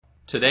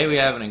Today we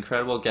have an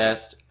incredible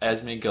guest,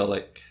 Esme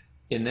Gulick.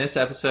 In this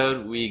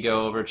episode, we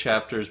go over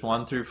chapters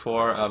 1 through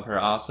 4 of her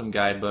awesome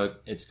guidebook.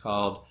 It's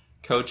called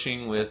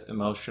Coaching with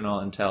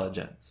Emotional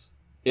Intelligence.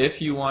 If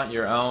you want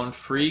your own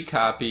free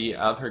copy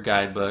of her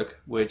guidebook,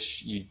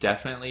 which you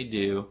definitely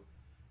do,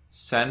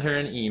 send her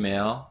an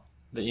email.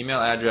 The email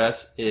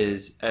address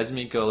is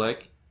Esme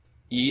Gulick,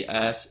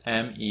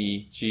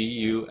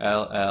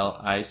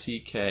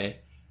 ESMEGULLICK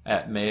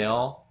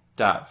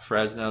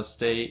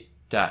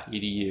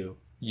 @mail.fresnostate.edu.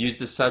 Use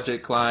the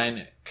subject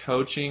line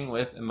Coaching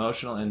with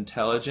Emotional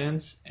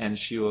Intelligence, and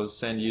she will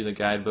send you the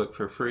guidebook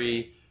for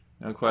free.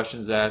 No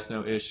questions asked,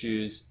 no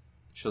issues.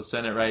 She'll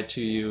send it right to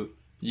you.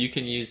 You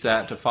can use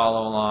that to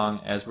follow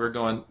along as we're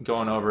going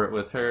over it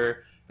with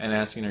her and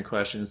asking her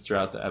questions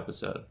throughout the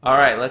episode. All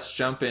right, let's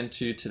jump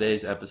into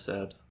today's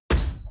episode.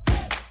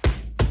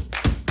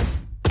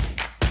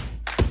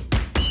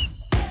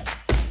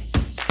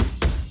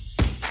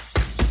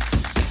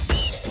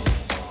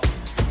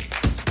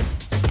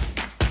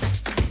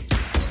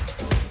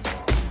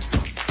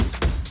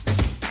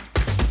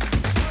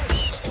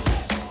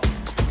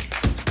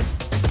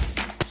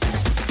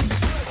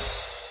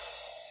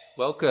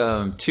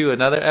 Welcome to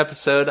another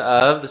episode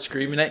of the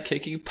Screaming at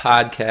Kicking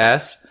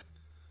podcast.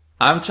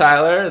 I'm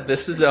Tyler,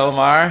 this is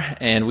Omar,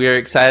 and we are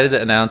excited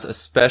to announce a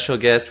special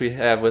guest we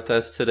have with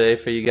us today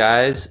for you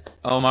guys.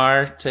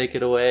 Omar, take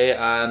it away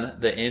on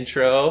the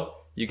intro.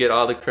 You get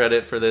all the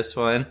credit for this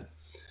one.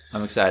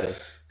 I'm excited.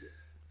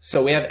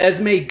 So we have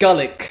Esme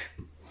Gulick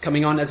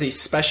coming on as a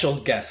special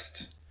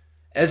guest.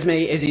 Esme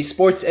is a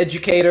sports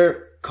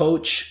educator,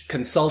 coach,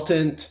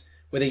 consultant,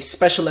 with a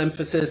special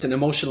emphasis in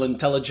emotional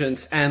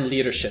intelligence and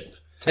leadership.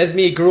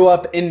 Esme grew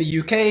up in the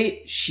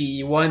UK.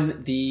 She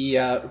won the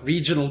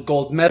regional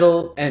gold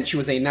medal and she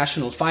was a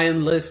national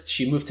finalist.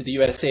 She moved to the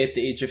USA at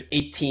the age of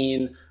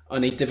 18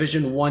 on a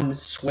Division I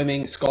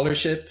swimming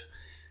scholarship.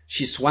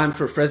 She swam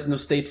for Fresno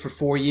State for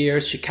 4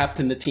 years. She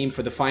captained the team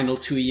for the final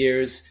 2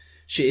 years.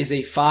 She is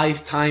a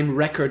 5-time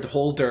record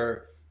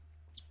holder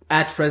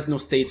at Fresno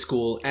State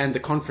School and the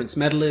conference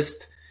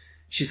medalist.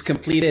 She's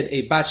completed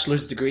a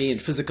bachelor's degree in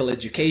physical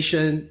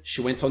education.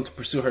 She went on to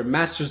pursue her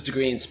master's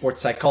degree in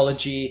sports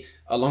psychology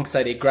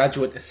alongside a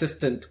graduate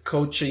assistant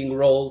coaching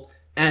role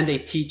and a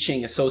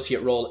teaching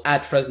associate role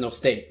at Fresno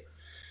State.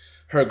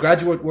 Her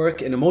graduate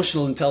work in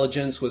emotional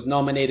intelligence was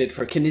nominated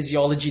for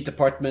Kinesiology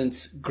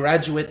Department's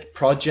Graduate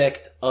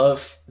Project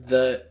of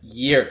the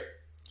Year.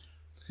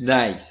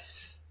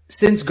 Nice.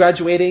 Since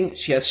graduating,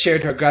 she has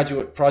shared her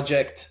graduate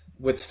project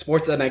with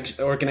sports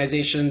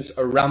organizations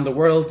around the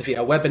world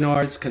via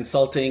webinars,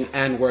 consulting,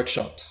 and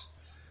workshops.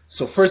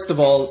 So first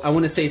of all, I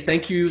want to say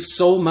thank you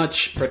so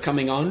much for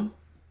coming on.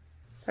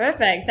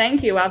 Perfect.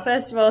 Thank you. Well,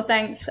 first of all,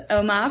 thanks,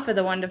 Omar, for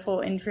the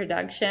wonderful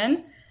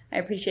introduction. I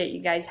appreciate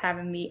you guys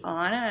having me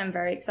on, and I'm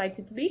very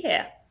excited to be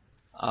here.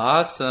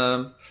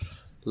 Awesome.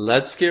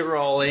 Let's get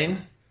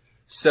rolling.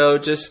 So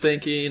just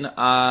thinking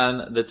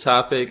on the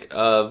topic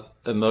of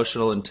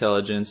emotional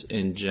intelligence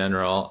in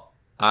general,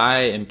 I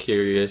am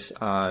curious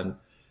on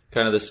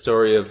kind of the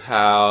story of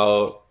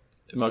how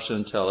emotional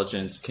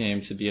intelligence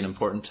came to be an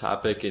important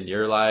topic in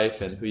your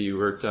life and who you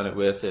worked on it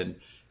with and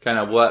kind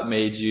of what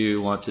made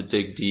you want to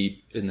dig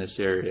deep in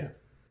this area.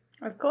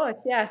 Of course,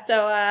 yeah.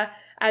 So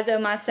as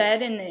Omar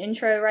said in the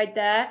intro right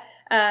there,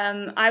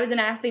 I was an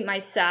athlete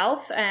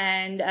myself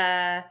and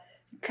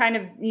kind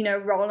of,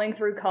 rolling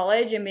through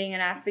college and being an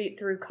athlete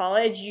through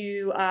college,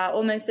 you are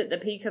almost at the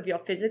peak of your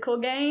physical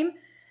game.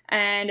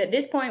 And at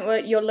this point,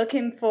 you're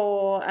looking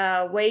for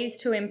ways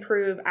to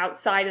improve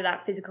outside of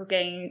that physical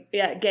game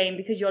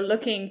because you're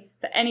looking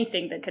for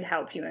anything that could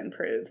help you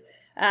improve.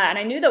 And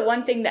I knew that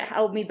one thing that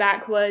held me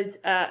back was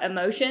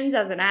emotions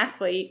as an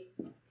athlete.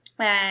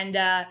 And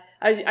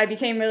I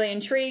became really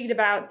intrigued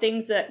about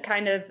things that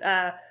kind of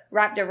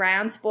wrapped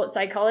around sports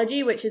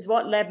psychology, which is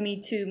what led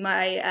me to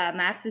my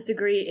master's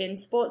degree in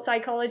sports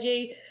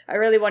psychology. I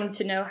really wanted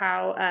to know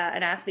how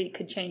an athlete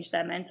could change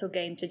their mental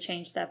game to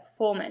change their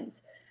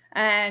performance.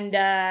 And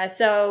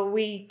so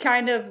we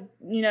kind of,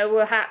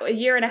 were a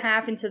year and a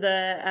half into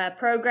the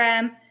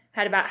program,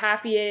 had about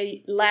half a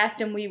year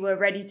left, and we were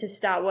ready to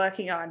start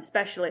working on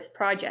specialist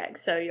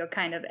projects. So your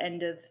kind of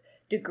end of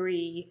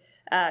degree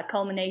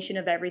culmination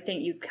of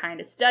everything you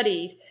kind of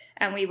studied.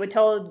 And we were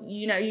told,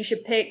 you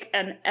should pick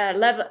an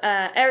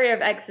area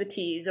of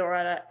expertise or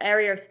an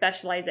area of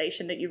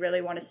specialization that you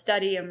really want to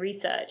study and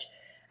research.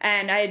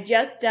 And I had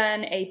just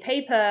done a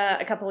paper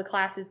a couple of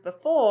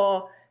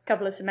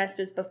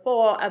semesters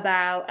before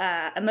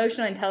about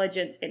emotional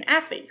intelligence in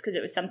athletes because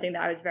it was something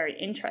that I was very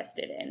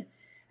interested in.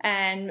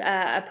 And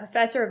a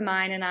professor of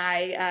mine and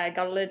I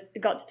got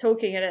to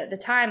talking, and at the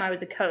time I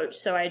was a coach.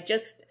 So I had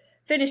just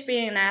finished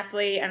being an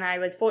athlete, and I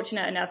was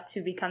fortunate enough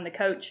to become the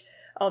coach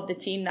of the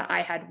team that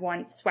I had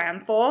once swam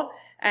for.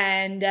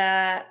 And,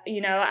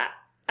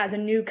 as a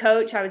new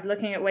coach, I was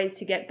looking at ways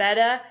to get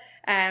better.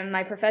 And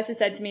my professor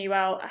said to me,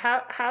 well,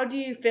 how do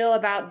you feel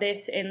about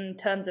this in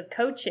terms of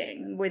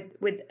coaching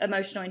with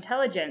emotional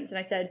intelligence? And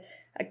I said,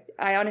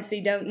 I honestly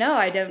don't know.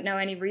 I don't know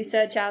any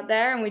research out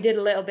there. And we did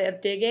a little bit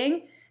of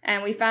digging.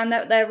 And we found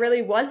that there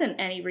really wasn't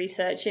any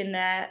research in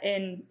there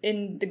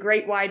in the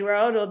great wide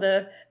world, or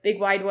the big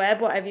wide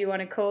web, whatever you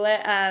want to call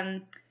it.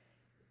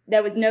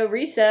 There was no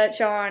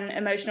research on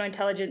emotional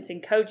intelligence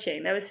in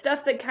coaching. There was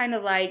stuff that kind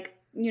of like,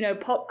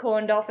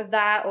 popcorned off of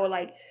that, or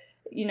like,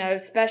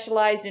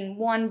 specialized in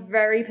one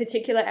very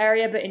particular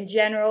area, but in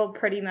general,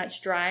 pretty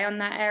much dry on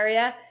that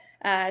area.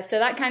 So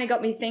that kind of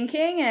got me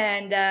thinking,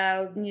 and,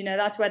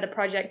 that's where the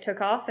project took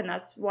off, and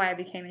that's why I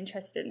became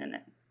interested in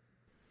it.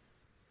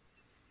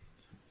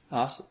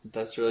 Awesome.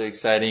 That's really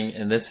exciting.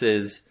 And this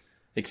is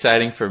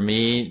exciting for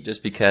me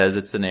just because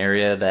it's an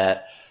area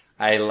that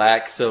I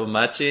lack so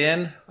much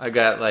in. I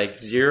got like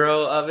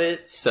 0 of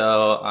it.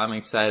 So I'm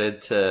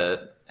excited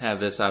to have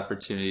this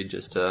opportunity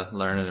just to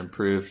learn and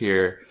improve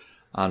here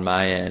on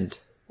my end.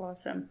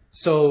 Awesome.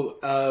 So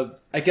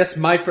I guess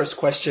my first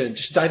question,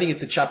 just diving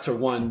into chapter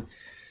 1,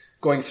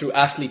 going through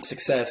athlete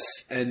success.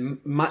 And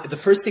the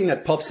first thing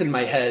that pops in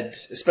my head,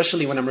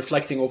 especially when I'm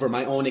reflecting over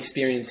my own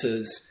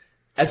experiences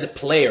as a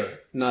player,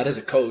 not as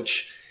a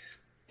coach,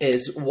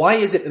 is why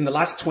is it in the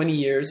last 20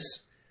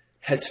 years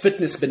has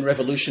fitness been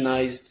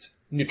revolutionized,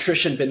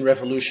 nutrition been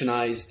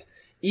revolutionized,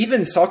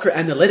 even soccer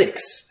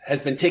analytics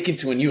has been taken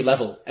to a new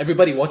level.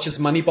 Everybody watches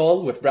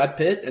Moneyball with Brad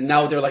Pitt, and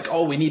now they're like,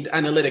 oh, we need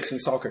analytics in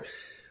soccer.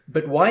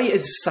 But why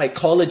is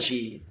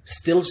psychology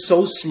still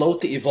so slow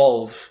to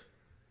evolve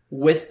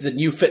with the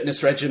new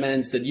fitness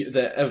regimens,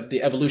 the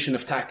evolution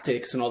of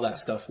tactics and all that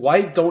stuff?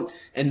 Why don't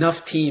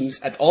enough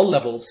teams at all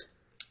levels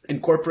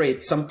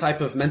incorporate some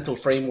type of mental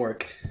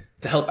framework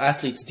to help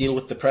athletes deal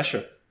with the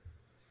pressure?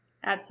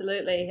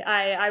 Absolutely.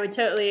 I would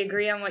totally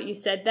agree on what you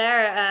said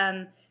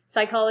there.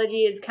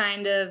 Psychology is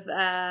kind of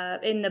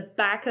in the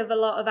back of a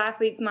lot of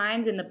athletes'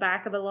 minds, in the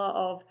back of a lot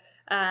of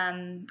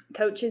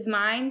coaches'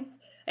 minds,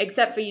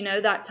 except for,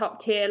 that top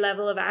tier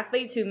level of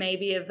athletes who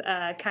maybe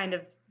have kind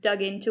of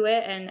dug into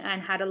it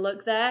and had a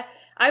look there.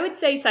 I would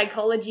say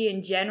psychology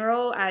in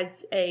general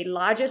as a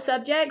larger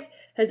subject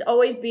has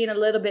always been a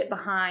little bit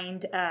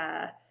behind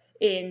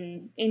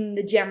in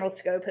the general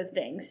scope of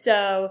things.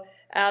 So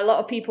a lot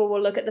of people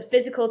will look at the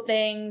physical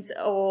things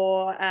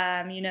or,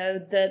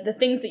 the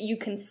things that you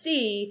can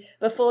see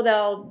before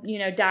they'll,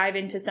 dive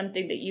into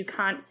something that you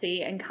can't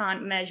see and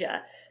can't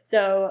measure.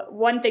 So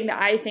one thing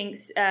that I think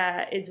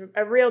is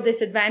a real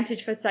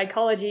disadvantage for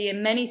psychology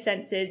in many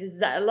senses is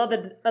that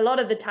a lot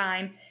of the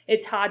time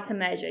it's hard to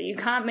measure. You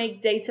can't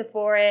make data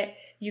for it.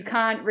 You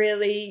can't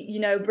really,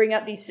 bring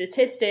up these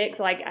statistics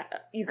like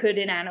you could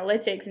in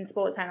analytics, in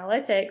sports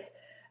analytics.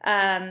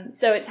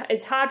 So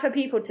it's hard for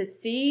people to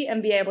see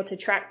and be able to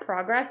track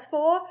progress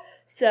for.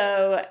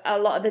 So a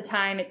lot of the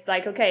time it's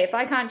like, okay, if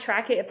I can't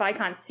track it, if I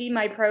can't see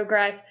my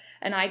progress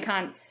and I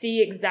can't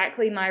see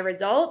exactly my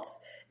results,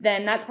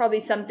 then that's probably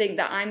something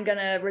that I'm going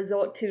to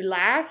resort to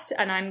last.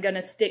 And I'm going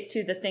to stick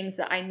to the things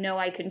that I know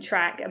I can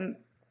track and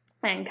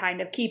kind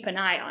of keep an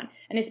eye on.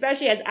 And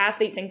especially as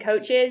athletes and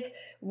coaches,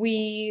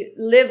 we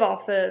live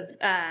off of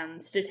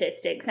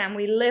statistics and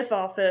we live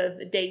off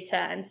of data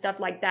and stuff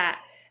like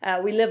that.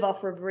 We live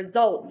off of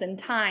results and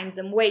times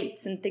and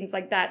weights and things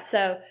like that.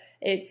 So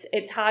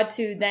it's hard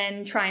to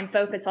then try and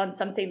focus on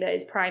something that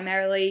is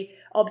primarily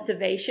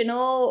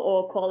observational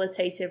or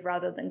qualitative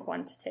rather than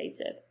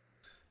quantitative.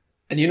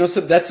 And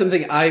so that's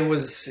something I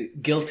was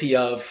guilty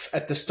of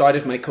at the start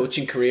of my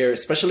coaching career,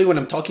 especially when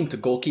I'm talking to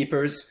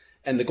goalkeepers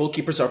and the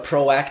goalkeepers are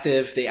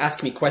proactive. They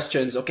ask me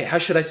questions. Okay, how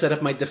should I set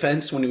up my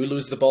defense when we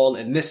lose the ball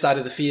in this side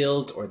of the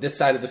field or this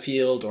side of the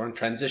field or in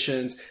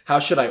transitions? How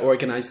should I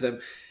organize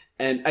them?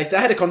 And I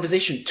had a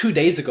conversation 2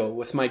 days ago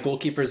with my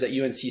goalkeepers at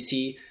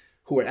UNCC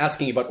who were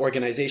asking about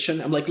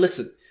organization. I'm like,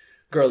 listen,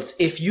 girls,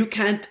 if you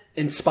can't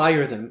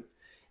inspire them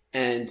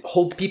and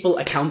hold people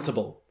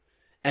accountable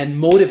and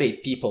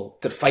motivate people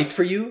to fight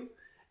for you,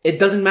 it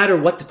doesn't matter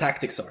what the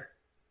tactics are.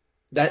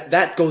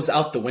 That goes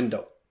out the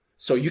window.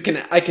 So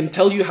I can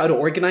tell you how to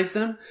organize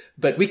them,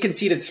 but we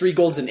conceded 3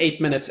 goals in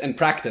 8 minutes in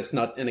practice,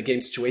 not in a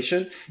game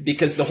situation,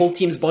 because the whole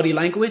team's body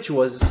language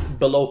was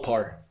below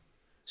par.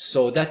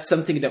 So that's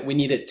something that we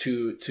needed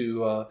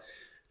to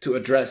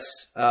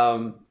address.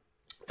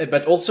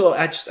 But also,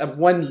 I just have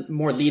one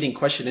more leading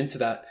question into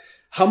that.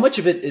 How much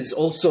of it is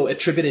also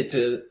attributed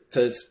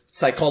to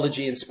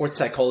psychology and sports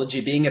psychology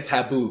being a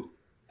taboo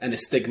and a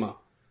stigma?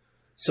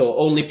 So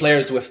only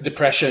players with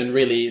depression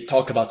really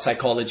talk about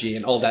psychology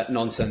and all that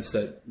nonsense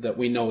that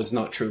we know is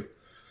not true.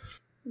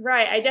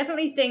 Right. I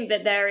definitely think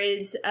that there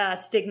is a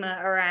stigma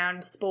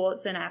around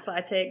sports and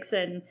athletics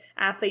and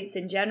athletes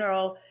in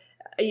general.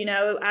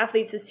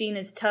 Athletes are seen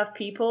as tough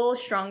people,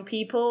 strong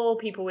people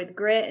with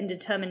grit and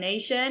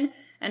determination.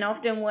 And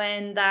often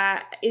when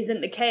that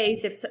isn't the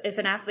case, if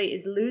an athlete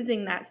is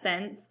losing that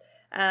sense,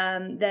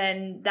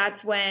 then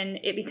that's when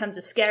it becomes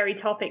a scary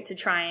topic to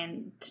try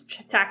and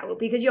tackle,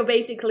 because you're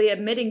basically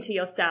admitting to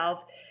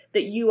yourself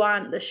that you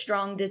aren't the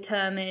strong,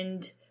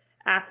 determined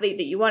athlete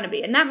that you want to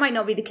be. And that might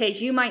not be the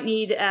case. You might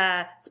need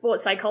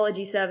sports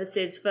psychology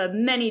services for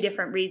many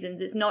different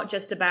reasons. It's not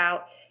just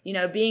about,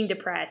 being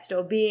depressed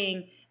or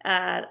being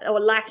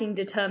or lacking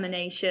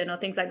determination or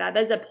things like that.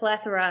 There's a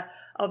plethora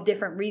of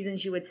different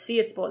reasons you would see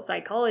a sports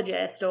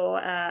psychologist or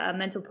a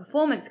mental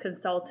performance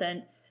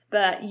consultant.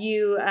 But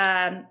you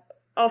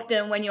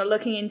often, when you're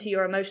looking into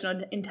your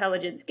emotional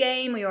intelligence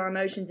game or your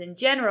emotions in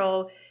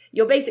general,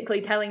 you're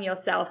basically telling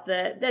yourself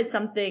that there's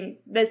something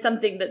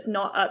that's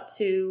not up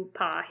to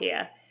par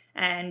here,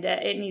 and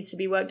it needs to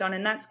be worked on.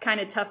 And that's kind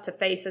of tough to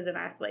face as an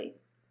athlete.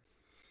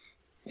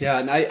 Yeah,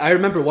 and I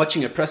remember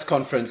watching a press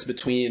conference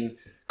between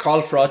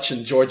Carl Froch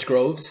and George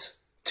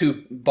Groves,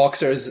 two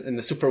boxers in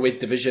the superweight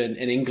division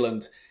in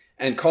England.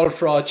 And Carl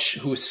Froch,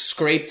 who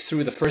scraped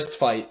through the first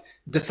fight,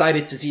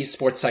 decided to see a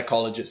sports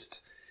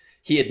psychologist.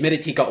 He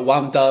admitted he got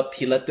wound up.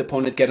 He let the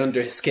opponent get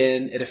under his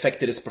skin. It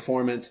affected his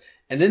performance.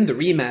 And in the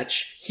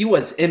rematch, he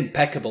was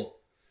impeccable.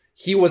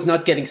 He was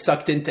not getting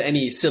sucked into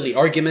any silly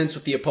arguments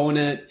with the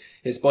opponent.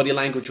 His body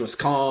language was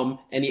calm,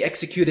 and he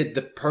executed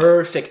the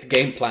perfect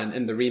game plan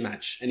in the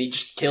rematch. And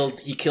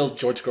he killed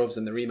George Groves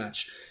in the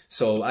rematch.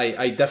 So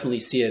I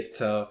definitely see it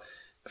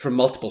from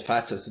multiple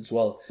facets as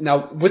well.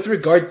 Now, with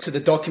regard to the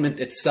document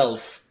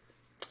itself,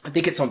 I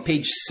think it's on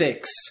page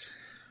 6,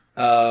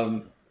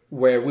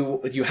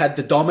 where you had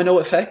the domino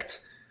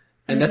effect,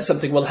 and that's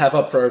something we'll have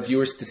up for our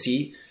viewers to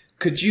see.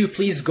 Could you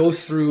please go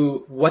through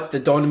what the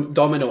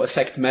domino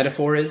effect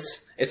metaphor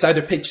is? It's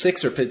either page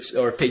 6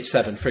 or page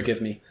 7, forgive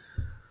me.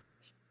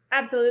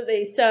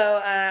 Absolutely. So,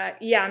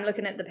 I'm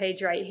looking at the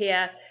page right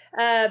here.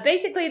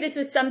 Basically, this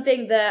was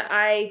something that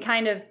I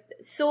kind of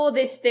saw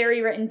this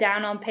theory written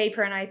down on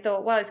paper, and I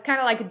thought, well, it's kind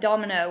of like a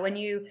domino. When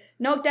you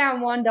knock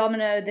down one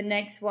domino, the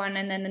next one,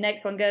 and then the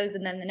next one goes,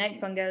 and then the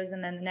next one goes,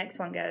 and then the next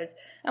one goes.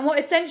 And what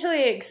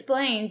essentially it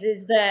explains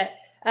is that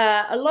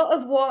a lot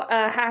of what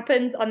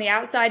happens on the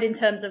outside in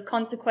terms of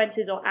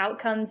consequences or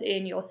outcomes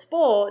in your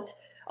sport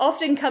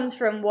often comes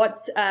from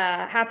what's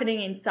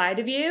happening inside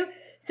of you.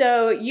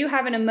 So you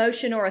have an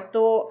emotion or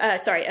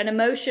an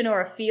emotion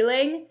or a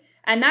feeling,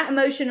 and that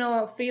emotion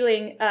or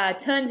feeling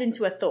turns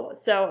into a thought.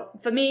 So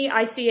for me,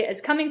 I see it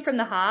as coming from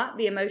the heart,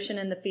 the emotion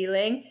and the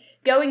feeling,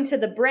 going to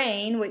the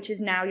brain, which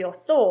is now your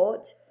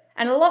thought.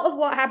 And a lot of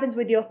what happens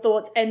with your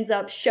thoughts ends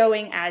up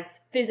showing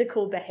as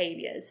physical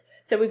behaviors.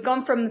 So we've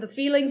gone from the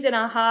feelings in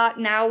our heart,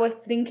 now we're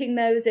thinking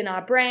those in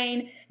our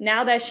brain,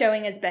 now they're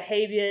showing as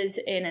behaviors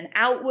in an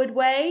outward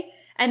way.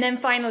 And then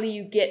finally,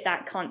 you get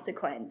that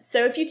consequence.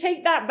 So if you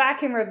take that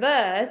back in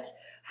reverse,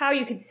 how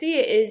you could see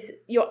it is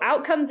your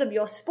outcomes of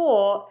your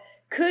sport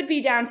could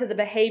be down to the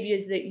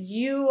behaviors that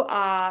you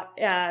are,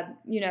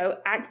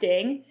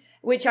 acting,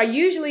 which are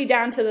usually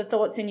down to the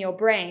thoughts in your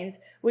brains,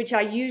 which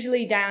are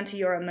usually down to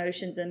your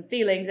emotions and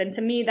feelings. And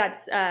to me,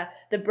 that's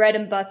the bread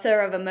and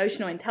butter of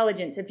emotional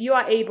intelligence. If you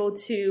are able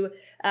to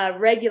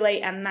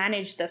regulate and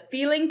manage the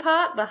feeling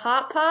part, the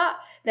heart part,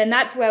 then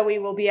that's where we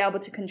will be able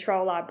to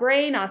control our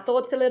brain, our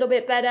thoughts a little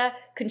bit better,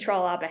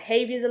 control our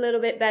behaviors a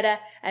little bit better,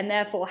 and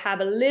therefore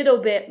have a little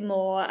bit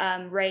more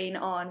reign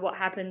on what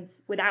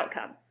happens with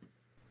outcome.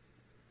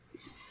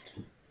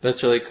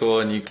 That's really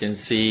cool, and you can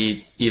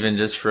see even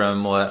just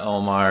from what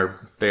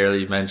Omar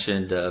barely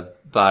mentioned,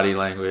 body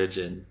language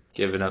and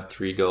giving up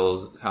 3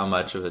 goals, how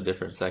much of a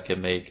difference that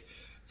can make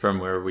from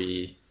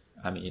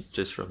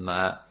just from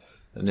that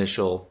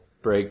initial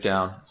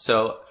breakdown.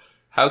 So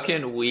how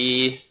can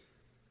we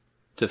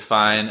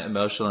define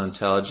emotional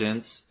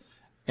intelligence,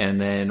 and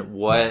then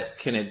what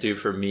can it do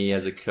for me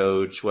as a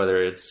coach,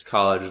 whether it's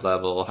college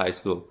level, high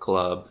school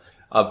club,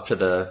 up to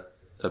the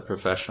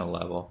professional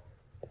level?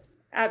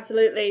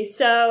 Absolutely.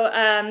 So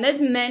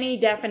there's many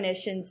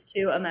definitions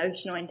to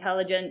emotional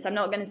intelligence. I'm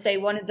not going to say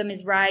one of them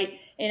is right.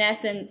 In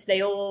essence,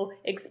 they all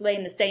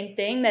explain the same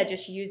thing. They're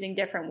just using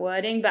different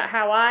wording. But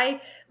how I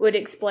would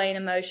explain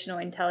emotional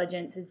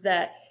intelligence is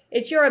that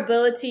it's your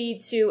ability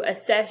to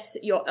assess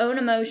your own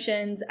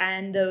emotions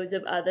and those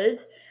of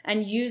others,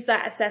 and use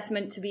that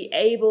assessment to be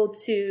able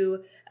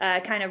to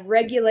kind of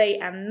regulate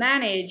and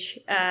manage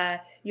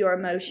your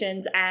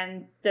emotions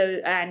and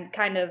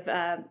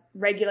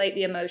regulate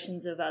the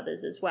emotions of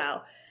others as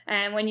well.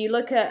 And when you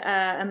look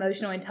at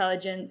emotional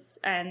intelligence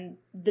and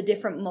the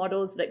different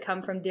models that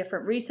come from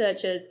different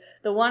researchers,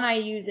 the one I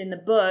use in the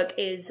book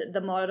is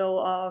the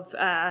model of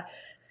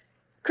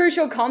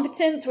crucial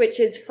competence, which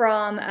is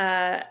from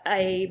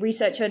a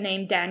researcher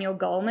named Daniel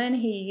Goleman.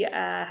 He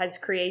has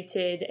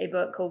created a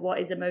book called What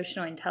is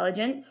Emotional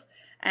Intelligence?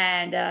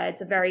 And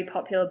it's a very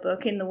popular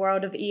book in the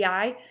world of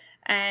EI.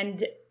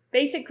 And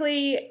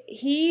basically,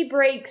 he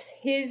breaks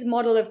his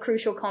model of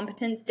crucial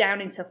competence down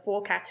into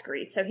 4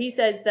 categories. So he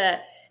says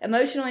that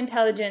emotional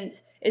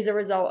intelligence is a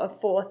result of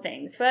 4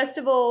 things. First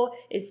of all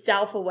is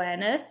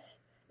self-awareness.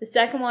 The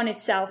second one is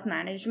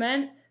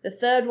self-management. The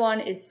third one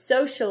is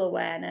social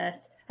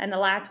awareness. And the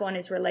last one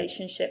is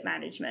relationship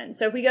management.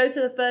 So if we go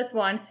to the first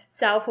one,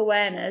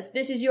 self-awareness,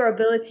 this is your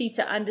ability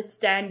to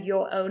understand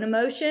your own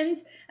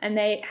emotions and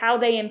how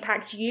they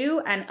impact you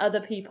and other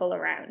people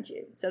around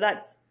you. So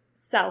that's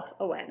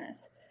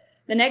self-awareness.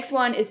 The next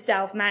one is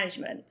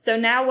self-management. So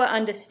now we're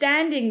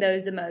understanding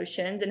those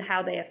emotions and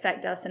how they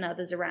affect us and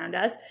others around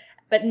us.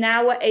 But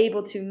now we're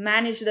able to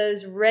manage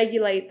those,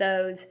 regulate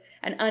those,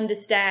 and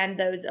understand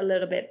those a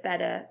little bit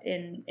better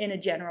in a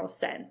general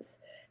sense.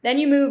 Then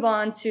you move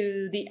on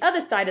to the other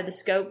side of the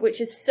scope,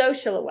 which is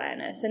social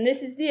awareness. And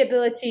this is the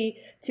ability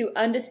to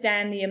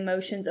understand the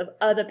emotions of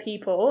other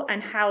people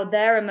and how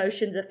their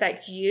emotions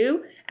affect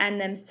you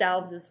and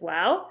themselves as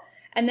well.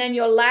 And then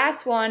your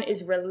last one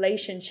is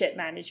relationship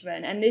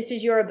management. And this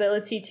is your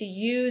ability to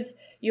use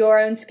your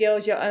own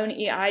skills, your own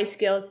EI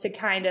skills to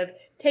kind of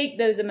take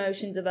those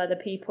emotions of other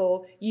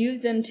people,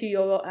 use them to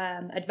your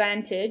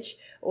advantage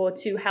or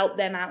to help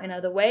them out in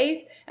other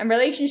ways. And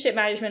relationship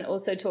management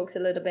also talks a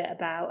little bit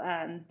about,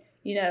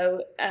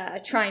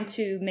 trying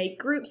to make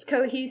groups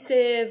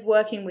cohesive,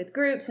 working with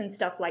groups and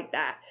stuff like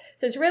that.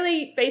 So it's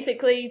really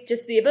basically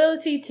just the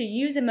ability to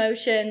use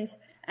emotions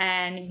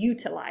and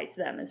utilize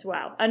them as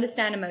well.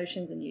 Understand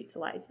emotions and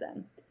utilize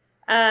them.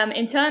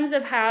 In terms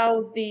of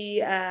how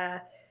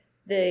the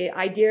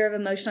idea of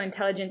emotional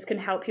intelligence can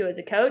help you as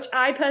a coach,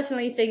 I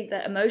personally think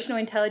that emotional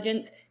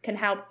intelligence can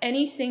help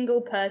any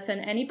single person,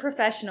 any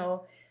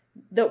professional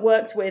that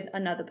works with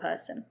another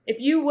person. If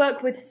you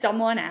work with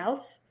someone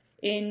else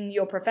in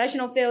your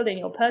professional field, in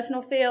your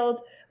personal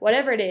field,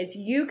 whatever it is,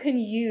 you can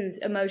use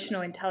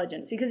emotional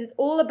intelligence because it's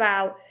all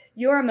about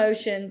your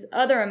emotions,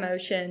 other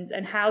emotions,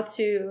 and how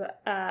to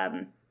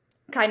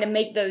kind of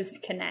make those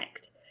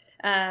connect.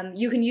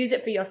 You can use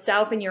it for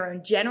yourself in your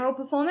own general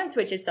performance,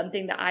 which is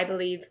something that I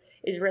believe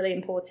is really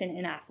important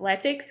in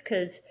athletics,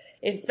 because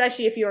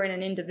especially if you're in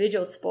an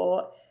individual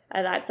sport,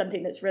 that's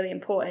something that's really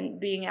important,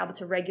 being able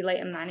to regulate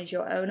and manage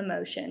your own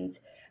emotions.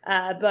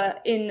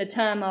 But in the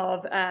term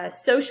of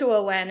social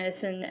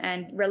awareness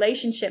and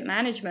relationship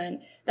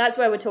management, that's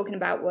where we're talking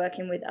about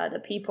working with other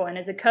people. And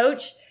as a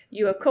coach,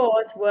 you, of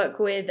course, work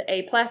with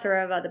a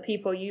plethora of other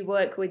people. You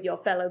work with your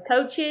fellow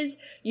coaches,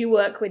 you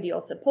work with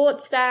your support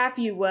staff,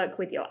 you work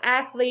with your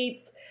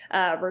athletes,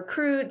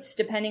 recruits,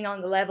 depending on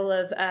the level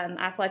of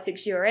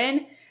athletics you're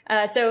in.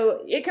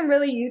 So it can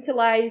really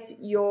utilize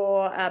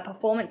your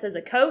performance as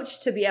a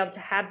coach to be able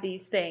to have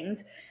these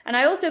things. And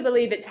I also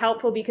believe it's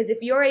helpful because if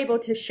you're able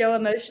to show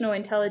emotional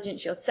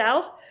intelligence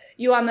yourself,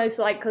 you are most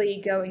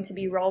likely going to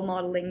be role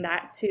modeling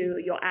that to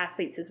your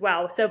athletes as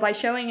well. So by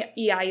showing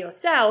EI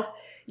yourself,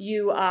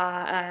 you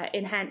are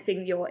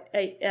enhancing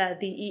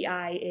the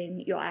EI in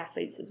your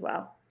athletes as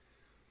well.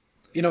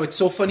 You know, it's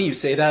so funny you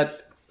say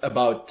that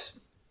about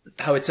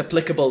how it's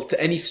applicable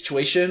to any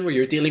situation where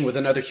you're dealing with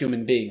another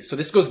human being. So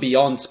this goes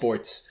beyond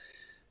sports.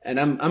 And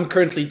I'm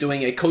currently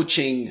doing a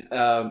coaching,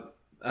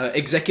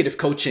 executive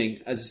coaching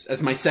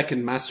as my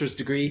second master's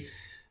degree.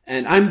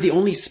 And I'm the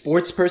only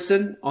sports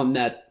person on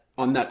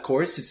that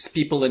course. It's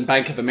people in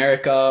Bank of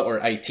America or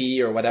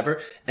IT or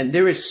whatever. And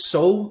there is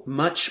so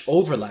much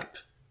overlap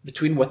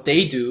between what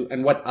they do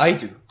and what I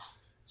do.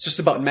 It's just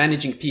about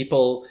managing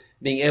people,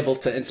 being able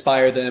to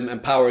inspire them,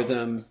 empower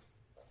them,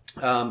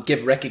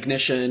 give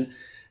recognition.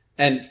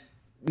 And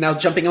now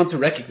jumping onto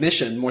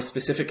recognition, more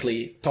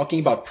specifically,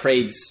 talking about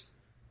praise.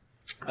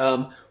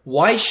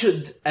 Why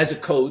should, as a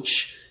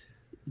coach,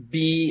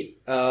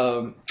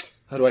 how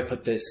do I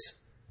put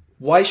this?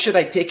 Why should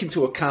I take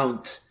into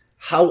account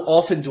how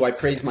often do I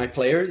praise my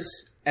players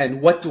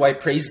and what do I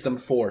praise them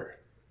for?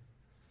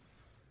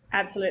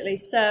 Absolutely.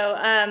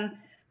 So,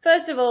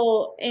 first of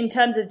all, in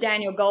terms of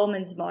Daniel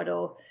Goleman's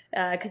model,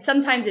 because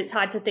sometimes it's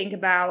hard to think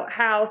about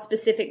how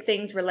specific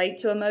things relate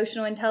to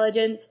emotional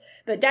intelligence,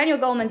 but Daniel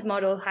Goleman's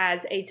model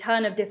has a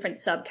ton of different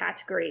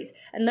subcategories.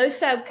 And those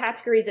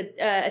subcategories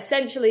are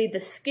essentially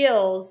the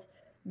skills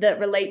that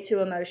relate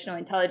to emotional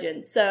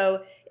intelligence.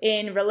 So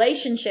in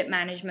relationship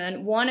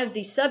management, one of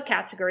the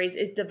subcategories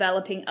is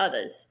developing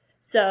others.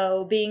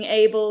 So being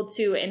able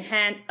to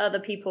enhance other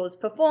people's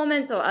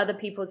performance or other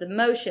people's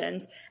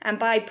emotions. And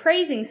by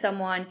praising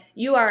someone,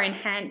 you are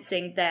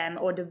enhancing them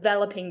or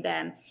developing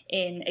them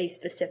in a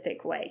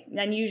specific way.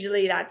 And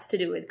usually that's to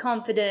do with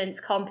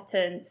confidence,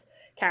 competence,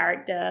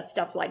 character,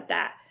 stuff like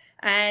that.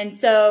 And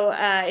so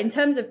in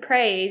terms of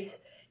praise,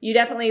 you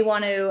definitely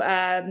want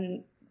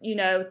to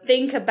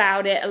think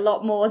about it a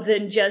lot more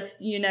than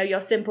just, your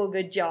simple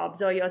good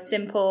jobs or your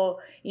simple,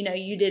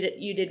 you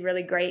did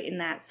really great in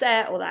that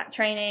set or that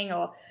training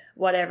or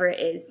whatever it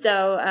is.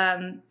 So,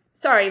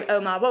 sorry,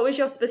 Omar, what was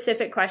your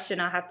specific question?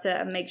 I'll have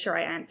to make sure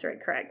I answer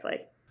it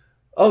correctly.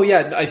 Oh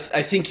yeah, I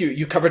think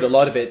you covered a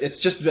lot of it. It's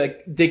just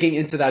like digging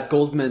into that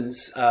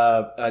Goldman's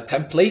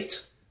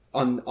template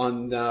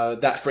on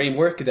that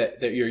framework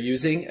that you're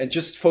using and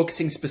just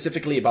focusing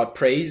specifically about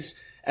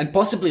praise. And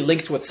possibly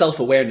linked with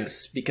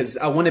self-awareness, because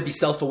I want to be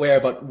self-aware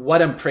about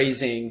what I'm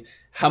praising,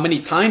 how many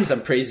times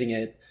I'm praising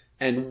it,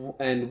 and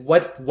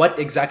what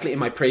exactly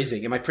am I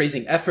praising? Am I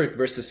praising effort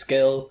versus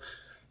skill?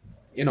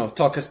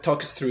 Talk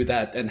us through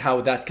that and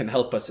how that can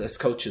help us as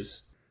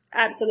coaches.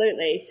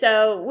 Absolutely.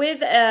 So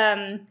with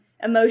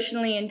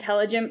emotionally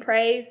intelligent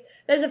praise,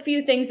 there's a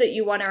few things that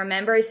you want to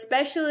remember,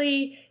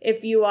 especially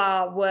if you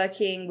are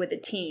working with a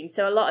team.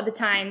 So a lot of the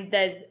time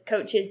there's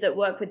coaches that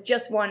work with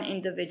just one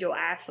individual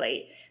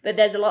athlete, but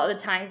there's a lot of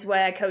the times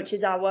where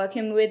coaches are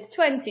working with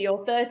 20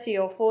 or 30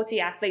 or 40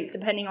 athletes,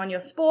 depending on your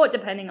sport,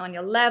 depending on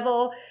your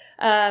level.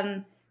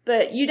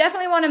 But you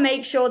definitely want to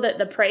make sure that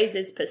the praise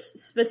is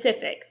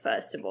specific,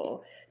 first of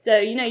all. So,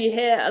 you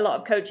hear a lot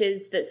of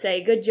coaches that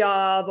say, good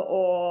job,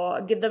 or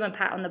give them a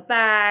pat on the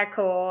back,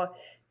 or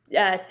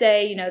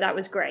say, that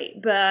was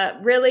great.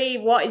 But really,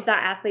 what is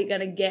that athlete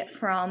going to get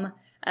from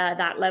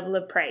that level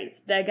of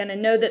praise? They're going to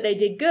know that they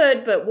did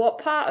good, but what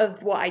part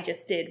of what I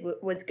just did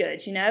was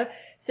good,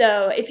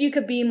 So if you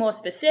could be more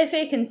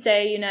specific and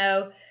say,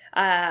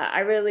 I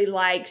really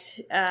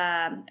liked,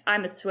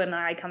 I'm a swimmer.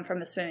 I come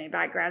from a swimming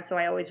background, so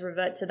I always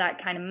revert to that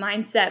kind of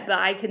mindset. But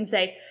I can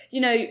say,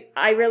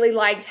 I really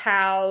liked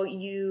how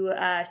you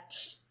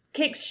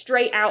kick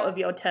straight out of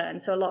your turn.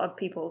 So a lot of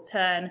people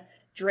turn,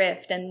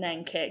 drift, and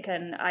then kick,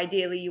 and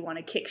ideally you want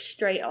to kick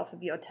straight off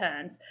of your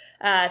turns.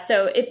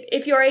 So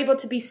if you're able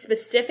to be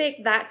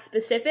specific,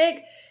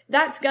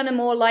 that's going to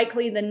more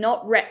likely than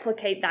not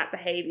replicate that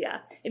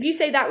behavior. If you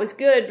say that was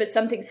good, but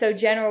something so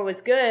general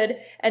was good,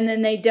 and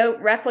then they don't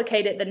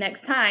replicate it the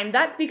next time,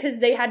 that's because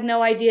they had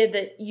no idea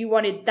that you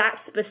wanted that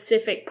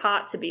specific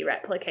part to be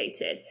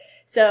replicated.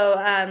 So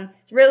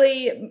it's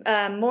really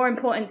more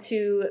important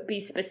to be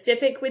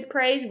specific with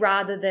praise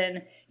rather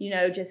than,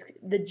 just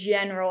the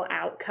general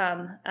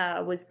outcome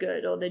was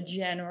good or the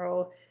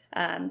general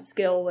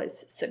skill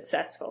was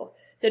successful.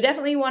 So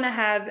definitely want to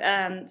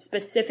have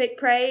specific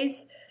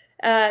praise.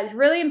 It's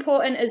really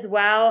important as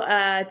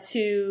well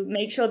to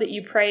make sure that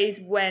you praise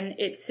when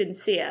it's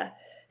sincere.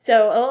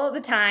 So a lot of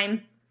the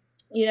time,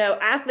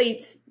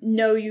 athletes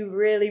know you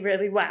really,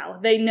 really well.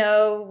 They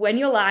know when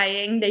you're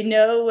lying. They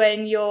know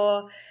when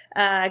you're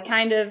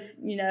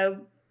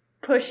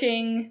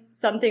pushing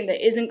something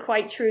that isn't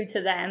quite true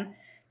to them.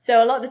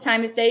 So a lot of the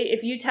time,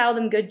 if you tell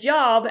them good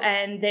job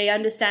and they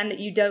understand that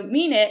you don't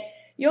mean it,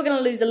 you're going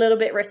to lose a little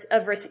bit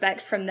of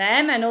respect from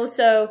them. And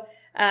also,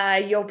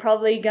 you're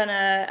probably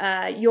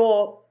gonna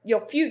your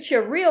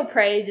future real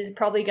praise is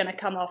probably gonna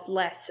come off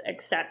less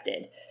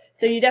accepted.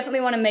 So you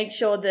definitely want to make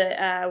sure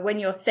that when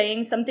you're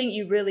saying something,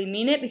 you really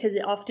mean it, because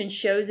it often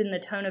shows in the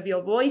tone of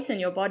your voice and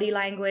your body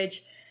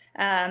language.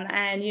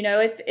 And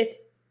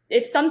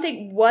if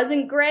something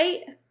wasn't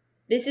great,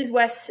 this is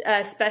where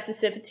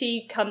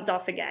specificity comes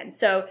off again.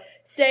 So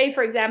say,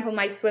 for example,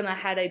 my swimmer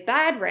had a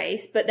bad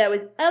race, but there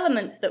was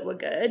elements that were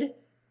good,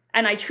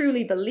 and I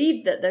truly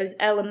believed that those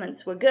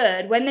elements were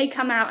good. When they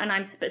come out and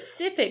I'm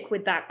specific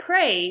with that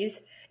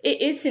praise,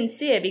 it is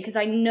sincere because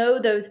I know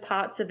those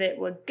parts of it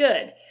were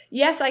good.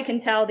 Yes, I can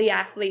tell the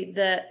athlete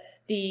that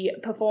the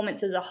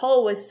performance as a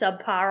whole was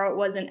subpar, or it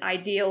wasn't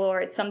ideal,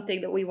 or it's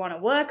something that we want to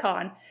work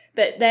on.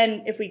 But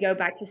then if we go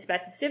back to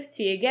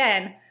specificity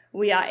again,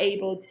 we are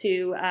able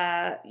to,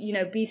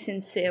 be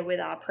sincere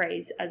with our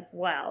praise as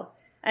well.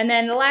 And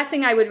then the last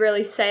thing I would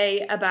really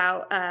say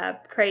about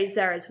praise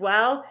there as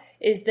well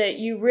is that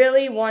you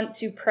really want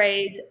to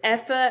praise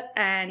effort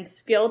and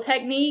skill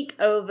technique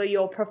over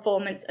your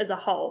performance as a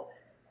whole.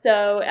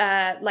 So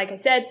like I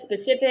said,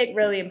 specific,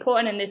 really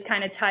important, and this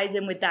kind of ties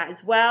in with that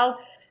as well.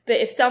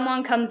 But if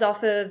someone comes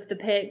off of the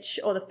pitch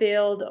or the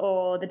field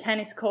or the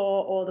tennis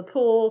court or the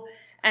pool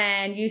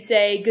and you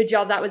say, good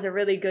job, that was a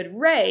really good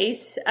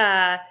race,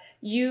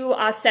 you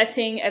are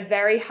setting a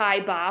very high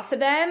bar for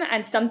them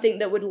and something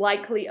that would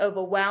likely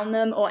overwhelm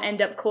them or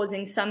end up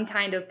causing some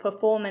kind of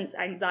performance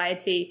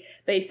anxiety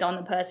based on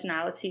the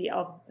personality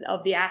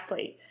of the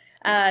athlete.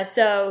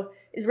 So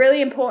it's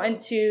really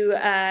important to,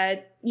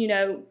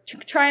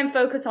 try and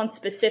focus on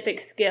specific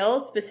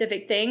skills,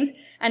 specific things,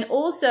 and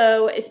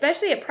also,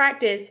 especially at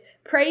practice,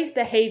 praise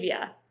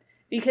behavior.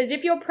 Because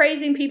if you're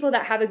praising people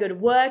that have a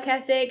good work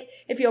ethic,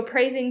 if you're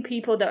praising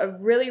people that are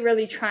really,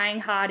 really trying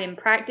hard in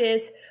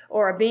practice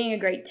or are being a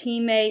great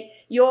teammate,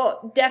 you're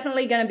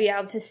definitely going to be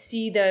able to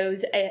see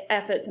those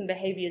efforts and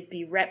behaviors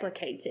be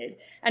replicated.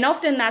 And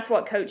often that's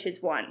what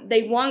coaches want.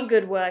 They want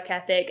good work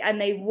ethic, and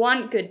they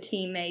want good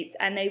teammates,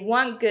 and they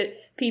want good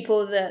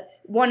people that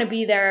want to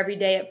be there every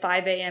day at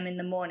 5 a.m. in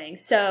the morning.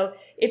 So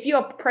if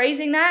you're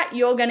praising that,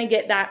 you're going to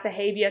get that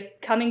behavior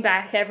coming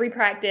back every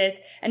practice,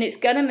 and it's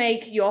going to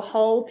make your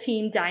whole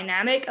team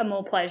dynamic a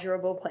more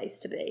pleasurable place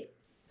to be.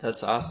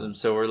 That's awesome.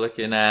 So we're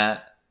looking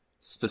at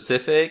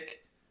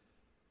specific,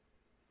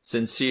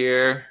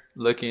 sincere,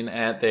 looking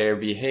at their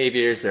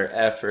behaviors, their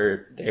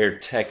effort, their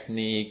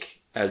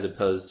technique, as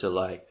opposed to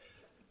like,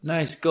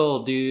 nice goal,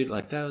 dude.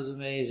 Like, that was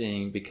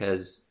amazing,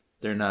 because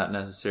they're not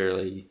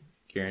necessarily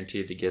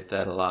guaranteed to get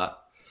that a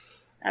lot.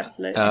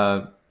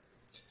 Absolutely.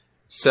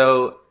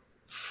 So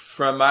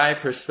from my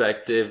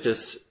perspective,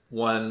 just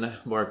one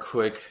more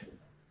quick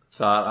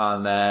thought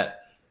on that.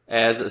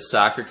 As a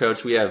soccer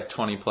coach, we have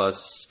 20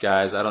 plus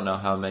guys. I don't know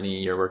how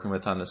many you're working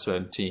with on the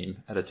swim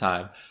team at a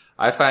time.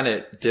 I find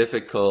it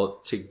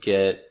difficult to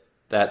get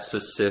that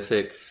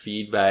specific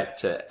feedback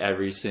to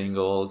every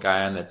single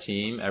guy on the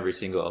team, every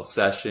single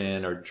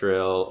session or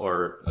drill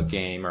or a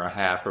game or a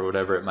half or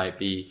whatever it might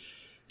be.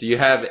 Do you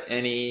have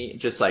any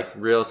just like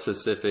real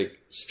specific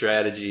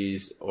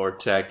strategies or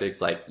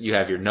tactics? Like you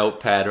have your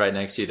notepad right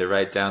next to you to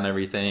write down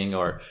everything,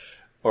 or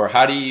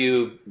how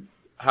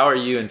are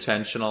you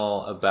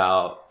intentional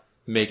about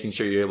making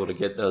sure you're able to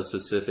get those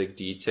specific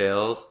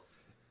details,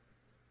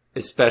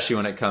 especially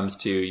when it comes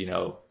to, you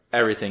know,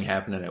 everything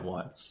happening at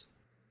once?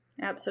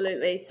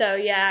 Absolutely. So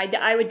yeah,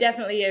 I would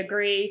definitely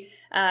agree.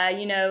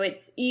 You know,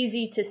 it's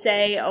easy to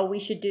say, oh, we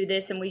should do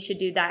this and we should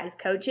do that as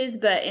coaches.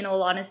 But in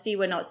all honesty,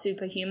 we're not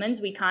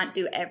superhumans. We can't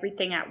do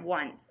everything at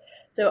once.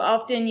 So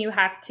often you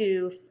have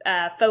to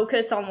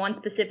focus on one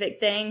specific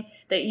thing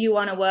that you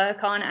want to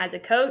work on as a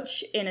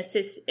coach in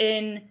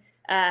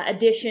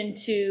addition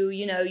to,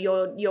 you know,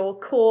 your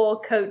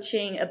core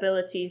coaching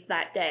abilities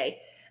that day.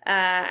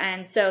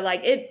 And so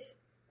like it's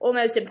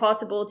almost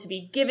impossible to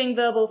be giving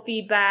verbal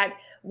feedback,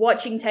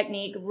 watching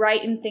technique,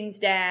 writing things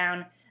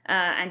down,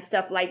 and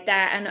stuff like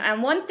that.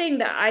 And one thing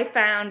that I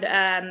found,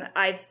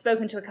 I've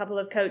spoken to a couple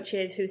of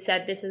coaches who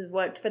said this has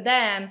worked for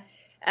them,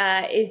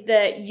 is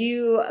that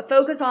you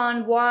focus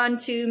on 1,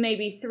 2,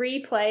 maybe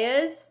 3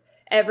 players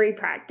every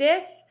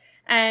practice.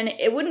 And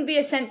it wouldn't be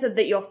a sense of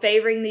that you're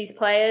favoring these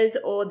players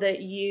or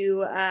that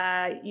you're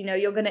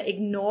going to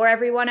ignore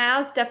everyone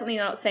else. Definitely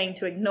not saying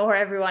to ignore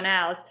everyone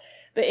else.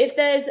 But if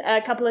there's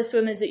a couple of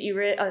swimmers that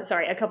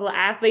a couple of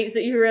athletes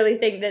that you really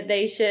think that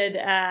they should,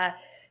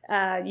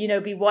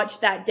 be watched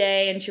that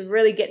day and should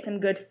really get some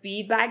good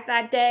feedback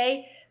that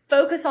day,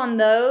 focus on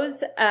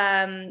those.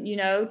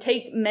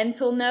 Take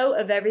mental note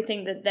of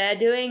everything that they're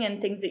doing and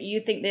things that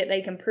you think that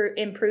they can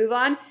improve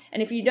on.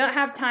 And if you don't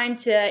have time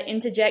to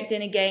interject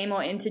in a game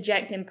or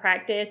interject in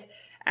practice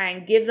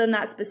and give them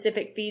that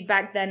specific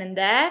feedback then and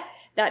there,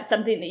 that's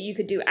something that you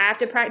could do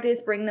after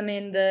practice. Bring them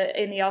in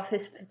the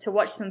office to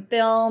watch some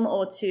film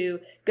or to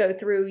go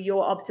through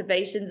your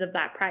observations of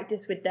that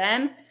practice with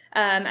them.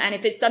 And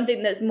if it's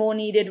something that's more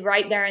needed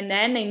right there and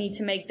then, they need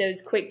to make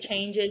those quick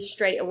changes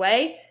straight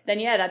away, then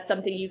yeah, that's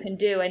something you can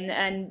do.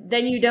 And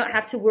then you don't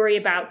have to worry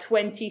about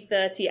 20,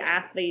 30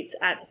 athletes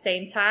at the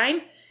same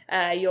time.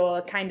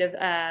 You're kind of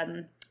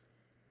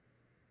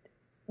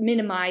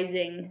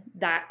minimizing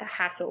that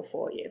hassle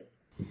for you.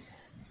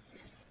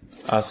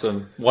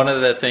 Awesome. One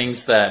of the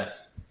things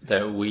that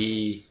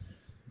we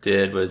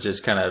did was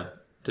just kind of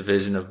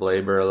division of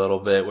labor a little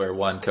bit, where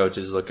one coach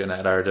is looking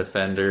at our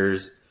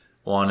defenders,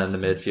 one in the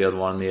midfield,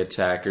 one the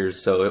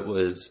attackers. So it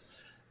was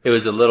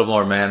a little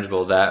more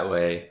manageable that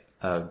way,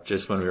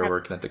 just when we were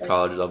working at the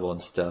college level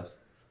and stuff.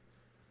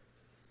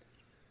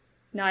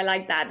 No, I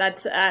like that.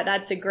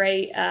 That's a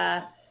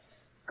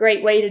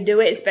great way to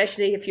do it,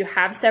 especially if you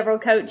have several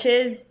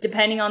coaches,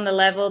 depending on the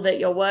level that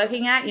you're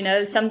working at. You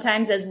know,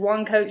 sometimes there's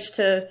one coach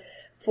to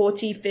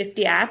 40,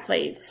 50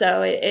 athletes.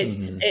 So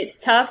it's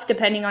tough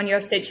depending on your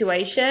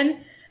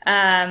situation.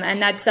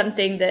 And that's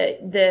something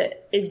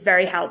that is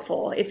very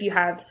helpful if you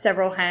have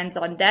several hands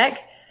on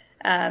deck.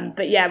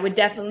 But yeah, would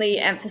definitely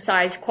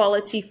emphasize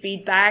quality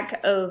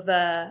feedback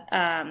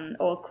over,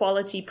 or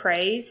quality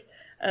praise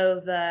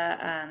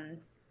over,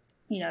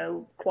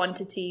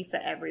 quantity for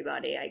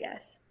everybody, I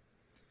guess.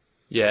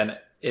 Yeah, and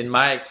in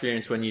my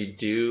experience, when you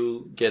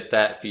do get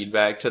that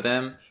feedback to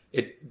them,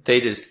 they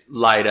just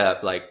light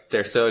up. Like,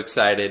 they're so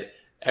excited.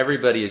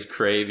 Everybody is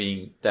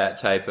craving that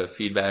type of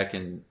feedback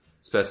and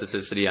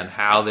specificity on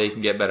how they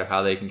can get better,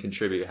 how they can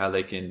contribute, how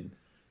they can,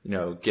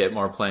 get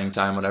more playing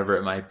time, whatever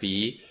it might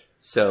be.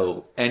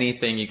 So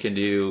anything you can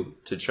do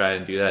to try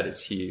and do that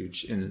is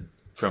huge, and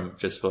from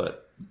just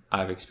what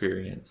I've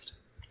experienced.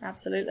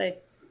 Absolutely.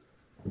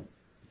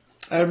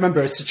 I remember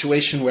a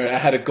situation where I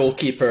had a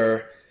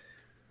goalkeeper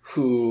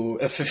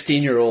a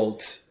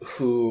 15-year-old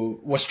who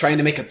was trying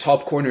to make a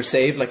top corner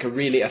save, like a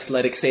really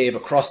athletic save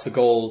across the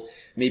goal,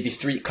 maybe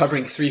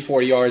covering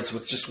 3-4 yards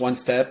with just one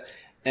step.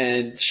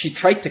 And she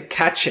tried to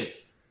catch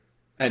it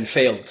and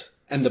failed.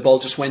 And the ball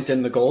just went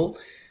in the goal.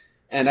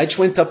 And I just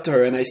went up to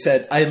her and I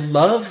said, I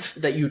love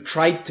that you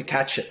tried to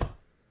catch it.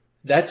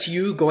 That's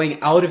you going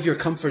out of your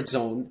comfort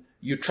zone.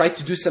 You tried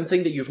to do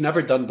something that you've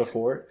never done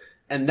before.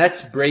 And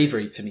that's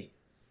bravery to me.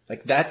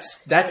 Like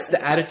that's the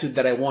attitude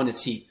that I want to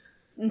see.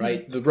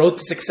 Right? The road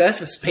to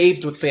success is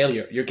paved with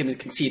failure. You're going to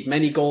concede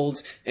many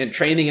goals in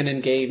training and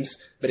in games,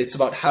 but it's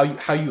about how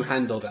you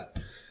handle that.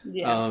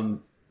 Yeah.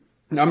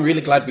 I'm really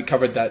glad we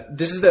covered that.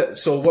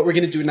 So what we're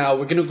going to do now,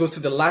 we're going to go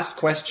through the last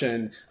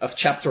question of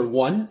chapter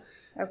 1.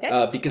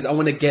 Okay. Because I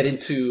want to get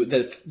into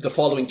the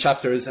following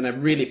chapters, and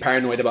I'm really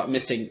paranoid about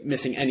missing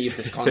any of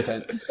this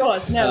content. Of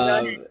course.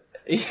 No.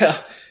 Yeah.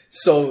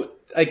 So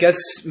I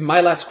guess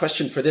my last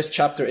question for this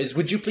chapter is,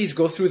 would you please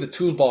go through the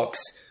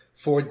toolbox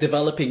for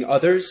developing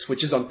others,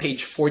 which is on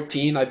page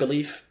 14, I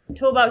believe.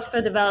 Toolbox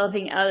for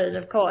developing others,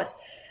 of course.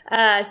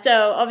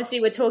 So obviously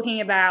we're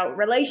talking about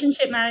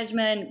relationship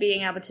management,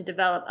 being able to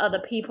develop other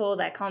people,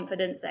 their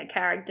confidence, their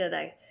character,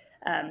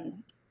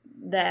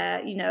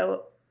 their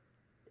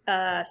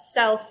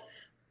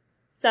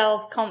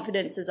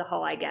self-confidence as a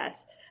whole, I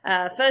guess.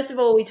 First of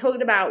all, we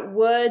talked about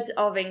words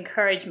of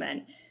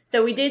encouragement.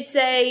 So we did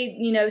say,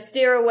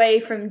 steer away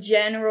from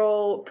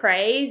general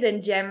praise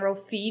and general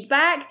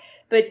feedback,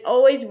 but it's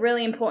always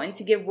really important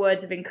to give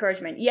words of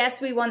encouragement.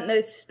 Yes, we want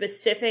those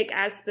specific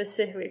as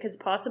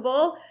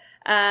possible,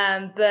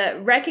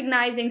 but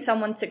recognizing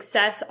someone's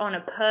success on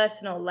a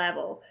personal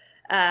level.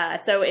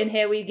 So in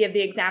here, we give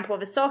the example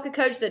of a soccer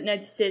coach that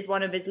notices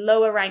one of his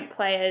lower ranked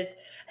players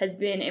has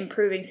been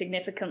improving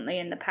significantly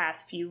in the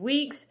past few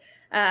weeks.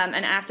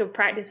 And after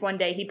practice one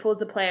day, he pulls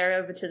the player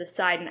over to the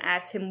side and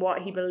asks him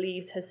what he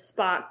believes has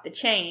sparked the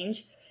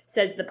change.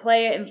 Says the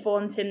player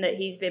informs him that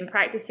he's been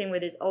practicing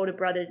with his older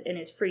brothers in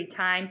his free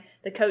time.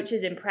 The coach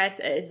is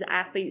impressed at his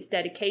athlete's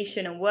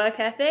dedication and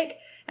work ethic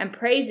and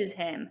praises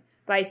him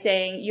by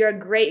saying, "You're a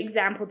great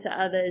example to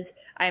others.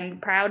 I'm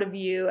proud of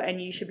you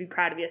and you should be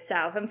proud of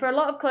yourself." And for a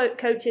lot of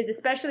coaches,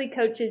 especially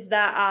coaches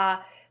that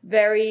are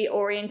very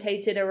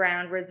orientated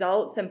around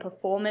results and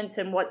performance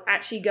and what's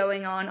actually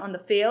going on the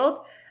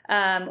field,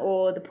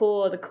 or the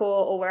pool or the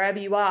court or wherever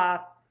you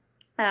are,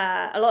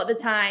 a lot of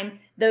the time,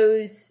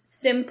 those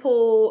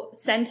simple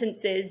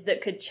sentences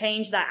that could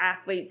change that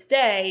athlete's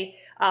day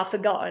are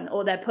forgotten,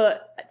 or they're put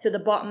to the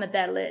bottom of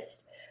their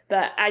list.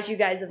 But as you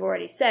guys have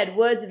already said,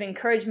 words of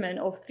encouragement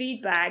or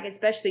feedback,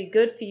 especially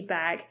good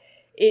feedback,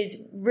 is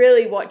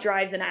really what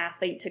drives an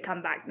athlete to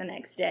come back the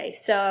next day.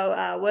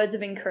 So words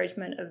of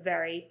encouragement are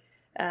very,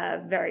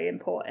 very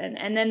important.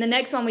 And then the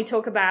next one we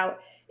talk about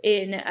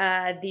in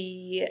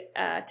the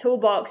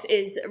toolbox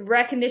is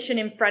recognition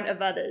in front of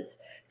others.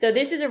 So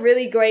this is a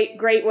really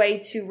great way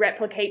to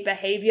replicate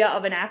behavior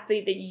of an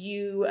athlete that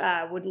you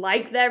would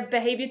like their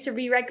behavior to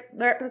be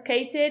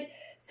replicated.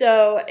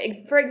 So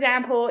for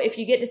example, if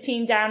you get the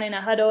team down in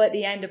a huddle at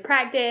the end of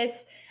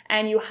practice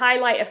and you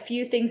highlight a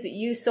few things that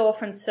you saw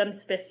from some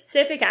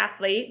specific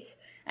athletes,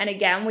 and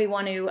again, we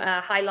want to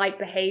highlight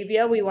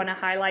behavior, we want to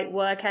highlight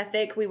work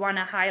ethic, we want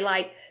to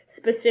highlight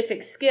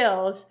specific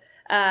skills,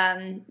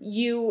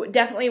 you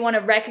definitely want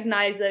to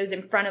recognize those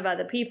in front of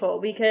other people,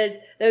 because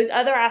those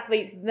other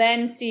athletes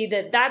then see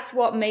that that's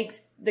what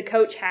makes the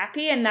coach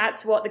happy and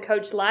that's what the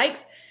coach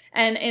likes.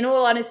 And in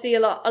all honesty,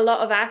 a lot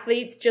of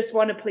athletes just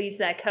want to please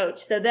their coach.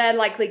 So they're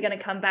likely going to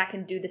come back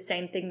and do the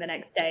same thing the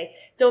next day.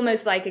 It's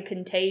almost like a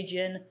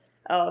contagion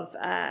of,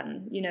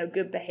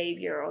 good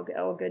behavior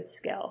or good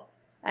skill.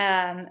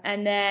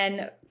 And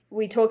then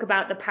we talk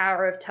about the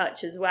power of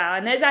touch as well.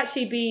 And there's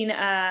actually been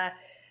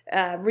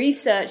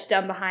research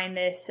done behind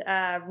this,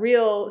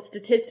 real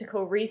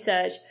statistical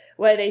research,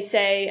 where they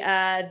say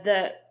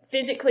that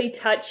physically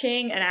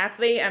touching an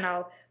athlete, and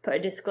I'll put a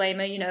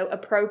disclaimer,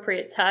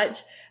 appropriate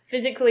touch,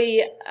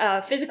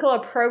 physical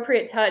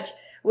appropriate touch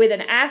with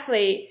an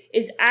athlete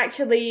is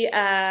actually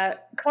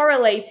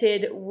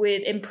correlated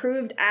with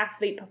improved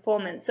athlete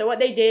performance. So what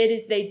they did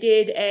is they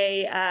did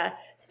a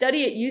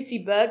study at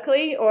UC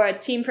Berkeley, or a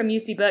team from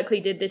UC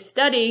Berkeley did this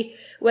study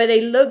where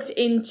they looked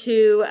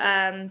into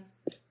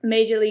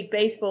Major League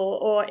Basketball,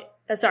 or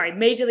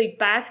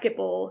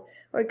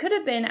it could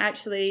have been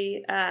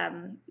actually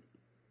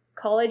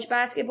college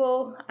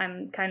basketball.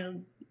 I'm kind of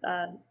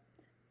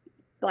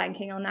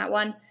blanking on that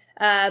one.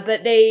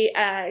 But they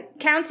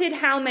counted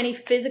how many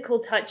physical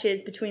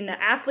touches between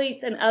the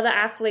athletes and other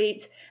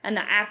athletes and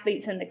the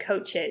athletes and the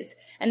coaches.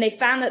 And they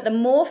found that the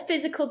more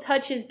physical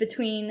touches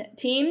between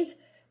teams,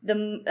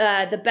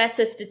 the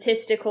better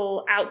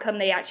statistical outcome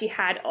they actually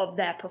had of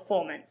their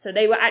performance. So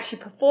they were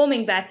actually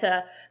performing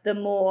better the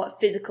more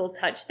physical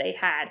touch they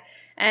had.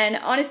 And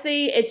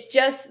honestly, it's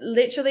just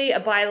literally a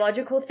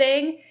biological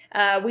thing.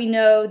 We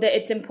know that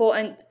it's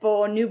important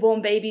for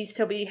newborn babies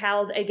to be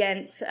held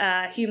against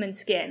human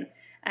skin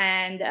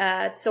and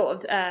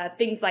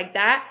things like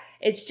that.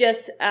 It's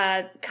just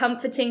a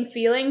comforting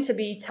feeling to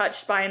be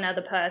touched by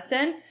another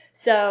person.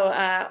 So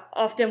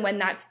often when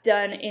that's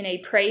done in a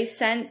praise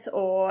sense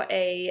or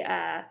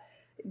a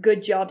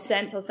good job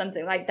sense or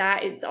something like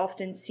that, it's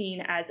often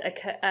seen as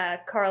a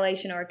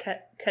correlation or a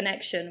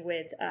connection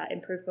with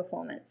improved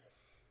performance.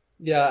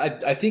 Yeah,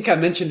 I think I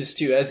mentioned this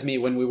to you,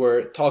 Esme, when we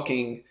were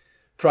talking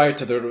prior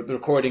to the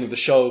recording of the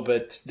show,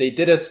 but they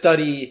did a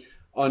study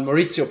on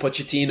Maurizio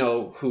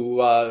Pochettino, who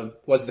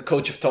was the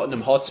coach of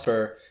Tottenham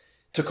Hotspur,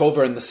 took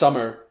over in the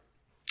summer,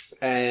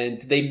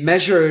 and they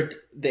measured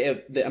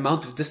the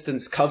amount of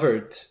distance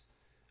covered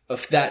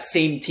of that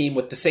same team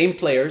with the same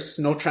players,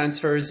 no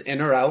transfers in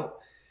or out.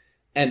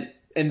 And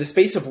in the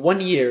space of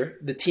 1 year,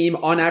 the team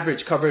on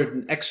average covered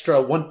an extra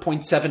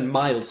 1.7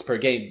 miles per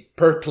game,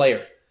 per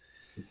player.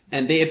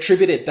 And they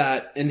attributed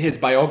that in his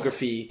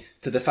biography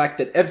to the fact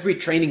that every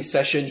training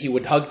session, he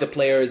would hug the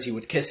players, he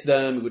would kiss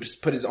them, he would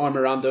just put his arm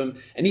around them.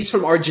 And he's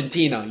from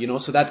Argentina,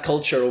 so that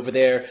culture over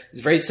there is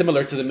very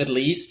similar to the Middle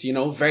East,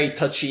 very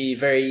touchy,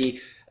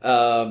 very,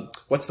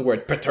 what's the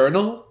word?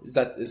 Paternal? Is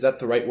that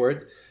the right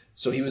word?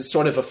 So he was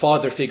sort of a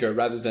father figure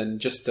rather than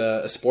just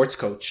a sports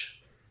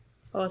coach.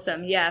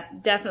 Awesome. Yeah,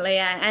 definitely.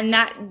 And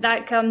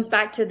that comes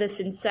back to the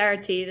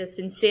sincerity, the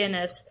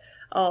sincereness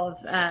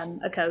of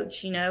a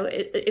coach.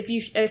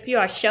 If you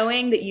are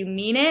showing that you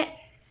mean it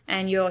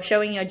and you're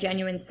showing your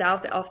genuine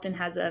self, it often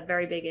has a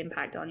very big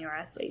impact on your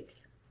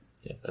athletes.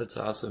 Yeah, that's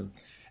awesome.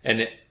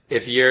 And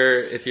if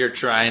you're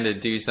trying to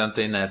do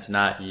something that's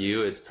not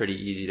you, it's pretty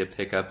easy to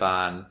pick up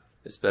on,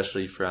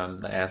 especially from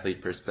the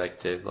athlete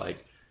perspective,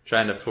 like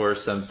trying to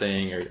force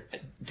something or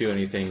do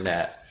anything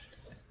that,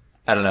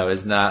 I don't know,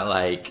 is not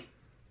like,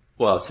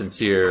 well,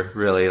 sincere,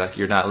 really, like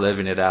you're not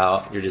living it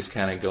out. You're just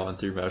kind of going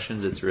through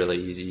motions. It's really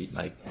easy.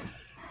 Like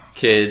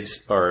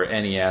kids or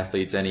any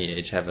athletes, any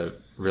age have a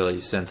really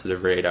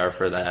sensitive radar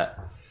for that.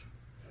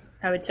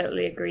 I would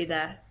totally agree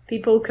there.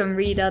 People can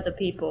read other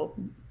people.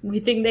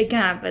 We think they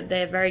can't, but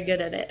they're very good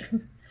at it.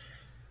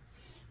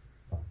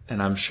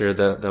 And I'm sure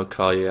they'll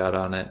call you out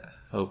on it,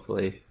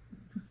 hopefully.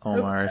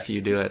 Omar, if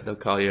you do it, they'll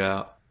call you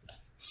out.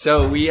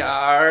 So we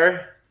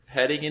are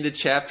heading into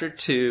chapter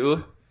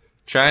 2,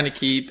 trying to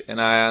keep an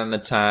eye on the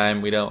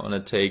time. We don't want to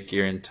take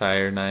your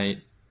entire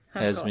night,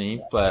 Esme,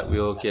 but we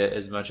will get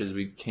as much as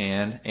we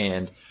can.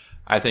 And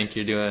I think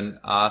you're doing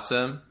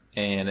awesome,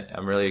 and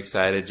I'm really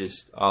excited.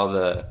 Just all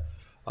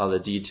the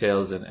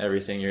details and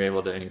everything you're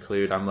able to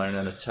include. I'm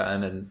learning a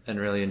ton and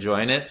really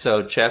enjoying it.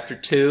 So chapter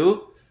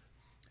 2,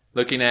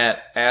 looking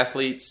at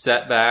athlete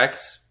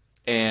setbacks,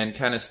 and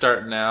kind of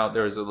starting out,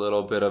 there was a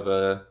little bit of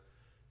a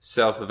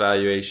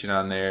self-evaluation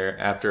on there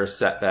after a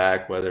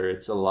setback, whether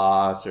it's a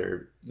loss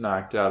or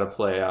knocked out of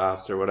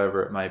playoffs or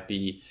whatever it might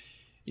be,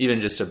 even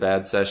just a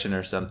bad session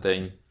or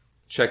something.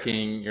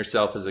 Checking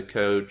yourself as a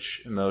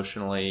coach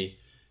emotionally,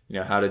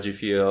 how did you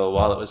feel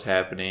while it was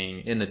happening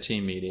in the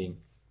team meeting,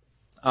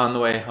 on the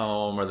way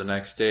home, or the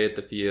next day at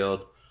the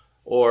field,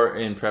 or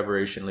in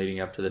preparation leading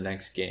up to the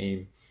next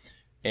game.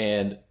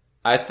 And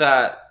I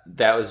thought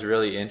that was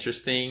really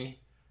interesting.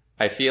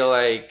 I feel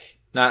like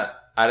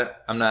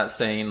I'm not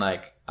saying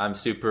like I'm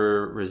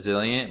super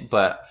resilient,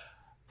 but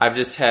I've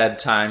just had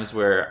times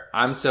where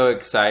I'm so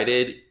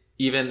excited,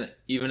 even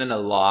in a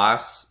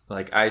loss,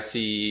 like I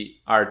see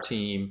our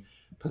team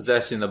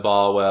possessing the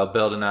ball well,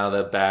 building out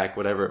of the back,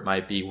 whatever it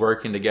might be,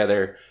 working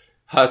together,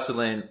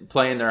 hustling,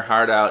 playing their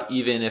heart out,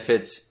 even if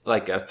it's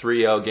like a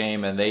 3-0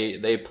 game and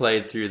they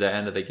played through the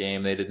end of the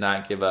game. They did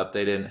not give up.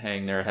 They didn't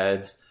hang their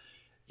heads.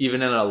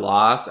 Even in a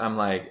loss,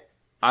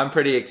 I'm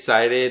pretty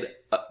excited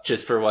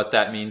just for what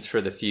that means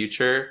for the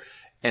future.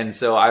 And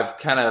so I've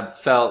kind of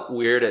felt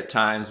weird at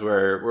times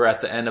where we're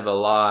at the end of a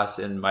loss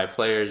and my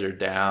players are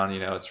down,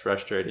 it's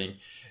frustrating.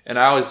 And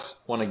I always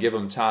want to give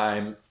them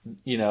time,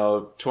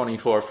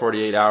 24,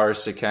 48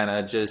 hours to kind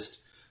of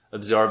just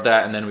absorb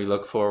that, and then we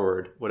look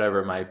forward, whatever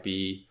it might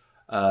be.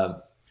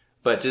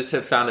 But just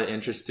have found it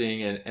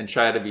interesting and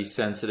try to be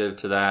sensitive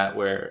to that,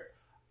 where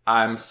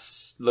I'm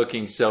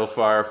looking so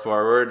far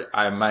forward,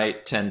 I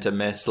might tend to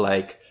miss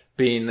like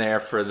being there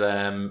for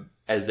them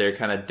as they're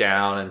kind of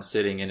down and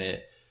sitting in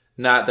it.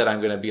 Not that I'm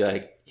going to be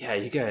like, yeah,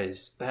 you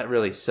guys, that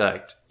really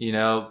sucked,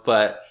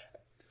 but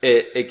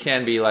it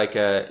can be like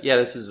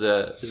this is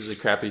a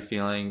crappy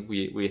feeling.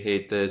 We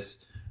hate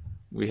this.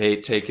 We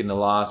hate taking the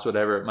loss,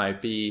 whatever it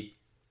might be.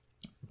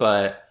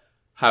 But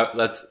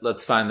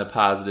let's find the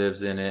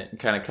positives in it and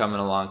kind of coming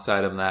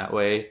alongside them that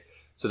way.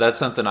 So that's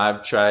something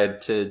I've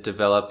tried to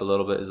develop a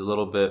little bit, is a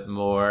little bit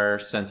more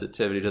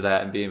sensitivity to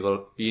that, and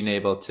being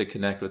able to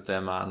connect with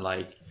them on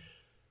like,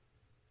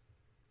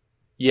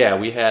 yeah,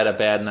 we had a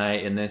bad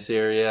night in this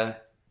area,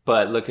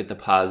 but look at the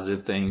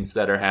positive things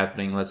that are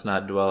happening. Let's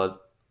not dwell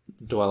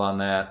on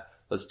that.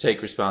 Let's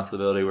take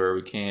responsibility where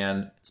we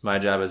can. It's my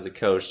job as a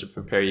coach to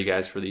prepare you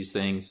guys for these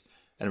things,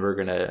 and we're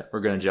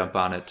gonna jump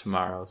on it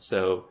tomorrow.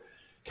 So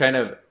kind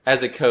of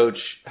as a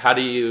coach, how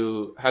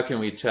can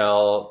we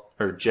tell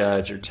or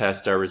judge or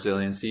test our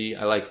resiliency?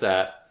 I like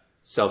that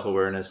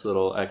self-awareness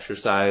little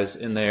exercise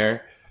in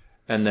there.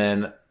 And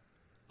then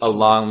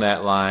along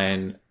that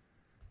line,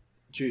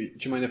 do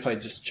you mind if I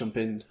just jump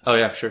in? Oh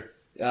yeah, sure.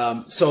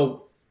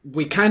 So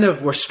we kind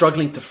of were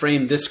struggling to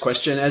frame this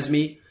question,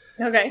 Esme.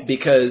 Okay.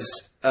 Because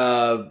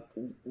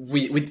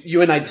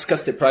you and I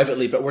discussed it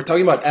privately, but we're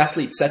talking about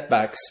athlete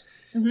setbacks.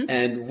 Mm-hmm.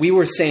 And we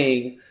were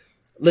saying,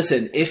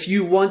 listen, if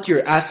you want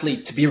your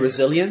athlete to be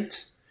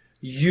resilient,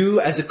 you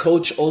as a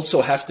coach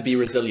also have to be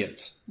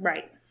resilient.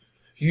 Right.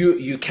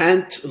 You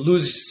can't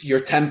lose your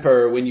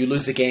temper when you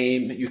lose a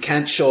game. You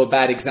can't show a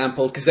bad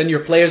example, because then your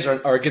players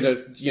are going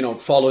to,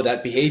 follow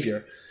that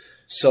behavior.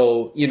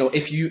 So,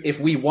 if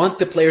we want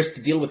the players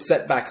to deal with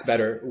setbacks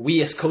better,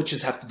 we as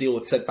coaches have to deal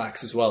with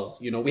setbacks as well.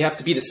 We have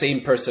to be the same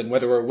person,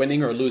 whether we're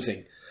winning or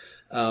losing.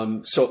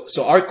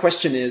 So our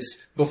question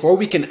is, before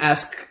we can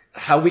ask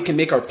how we can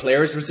make our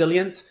players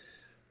resilient,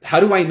 how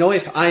do I know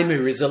if I'm a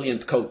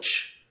resilient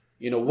coach?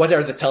 What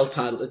are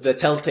the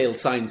telltale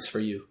signs for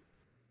you?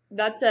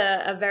 That's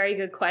a very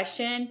good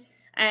question.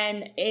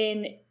 And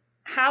in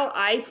how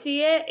I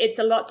see it, it's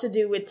a lot to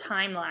do with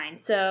timeline.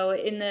 So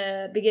in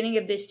the beginning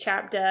of this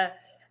chapter,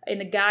 in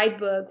the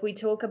guidebook, we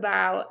talk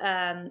about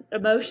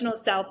emotional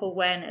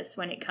self-awareness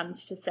when it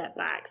comes to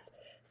setbacks.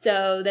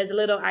 So there's a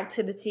little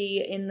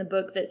activity in the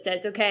book that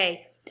says,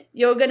 okay,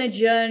 you're going to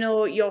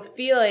journal your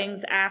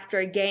feelings after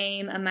a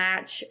game, a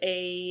match,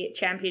 a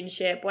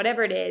championship,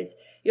 whatever it is.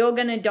 You're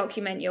going to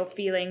document your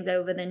feelings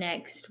over the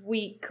next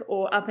week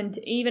or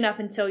even up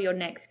until your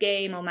next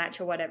game or match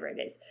or whatever it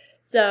is.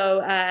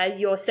 So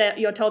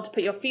you're told to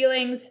put your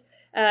feelings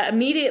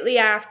immediately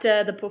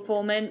after the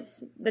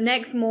performance, the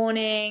next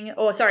morning,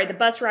 the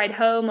bus ride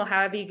home or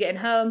however you're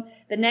getting home,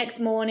 the next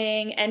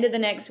morning, end of the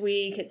next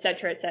week,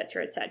 etc.,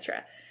 etc.,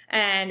 etc.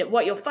 And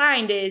what you'll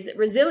find is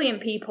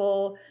resilient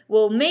people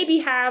will maybe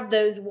have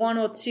those one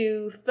or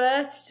two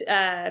first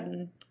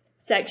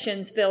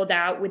sections filled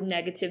out with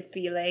negative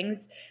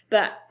feelings.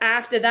 But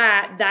after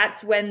that,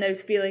 that's when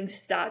those feelings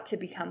start to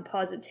become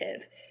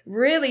positive.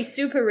 Really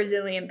super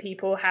resilient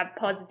people have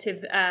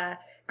positive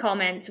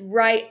comments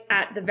right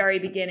at the very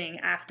beginning,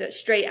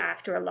 straight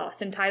after a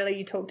loss. And Tyler,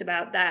 you talked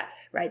about that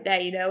right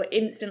there.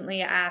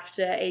 Instantly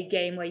after a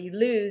game where you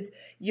lose,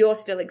 you're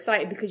still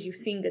excited because you've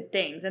seen good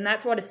things. And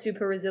that's what a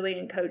super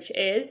resilient coach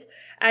is.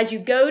 As you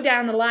go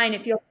down the line,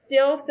 if you're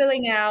still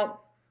filling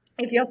out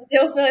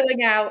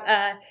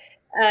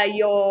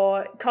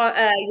your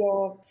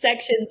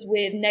sections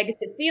with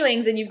negative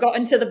feelings, and you've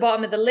gotten to the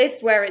bottom of the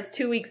list where it's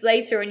 2 weeks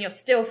later and you're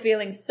still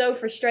feeling so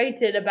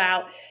frustrated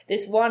about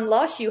this one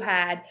loss you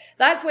had,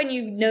 that's when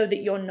you know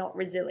that you're not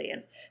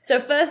resilient. So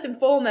first and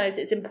foremost,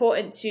 it's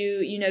important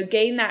to,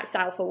 gain that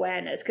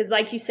self-awareness, because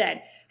like you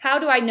said, how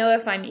do I know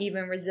if I'm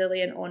even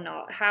resilient or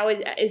not? How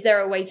is there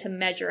a way to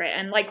measure it?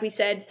 And like we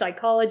said,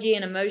 psychology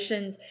and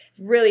emotions, it's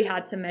really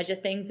hard to measure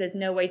things. There's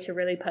no way to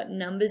really put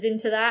numbers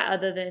into that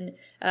other than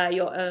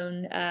your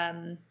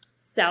own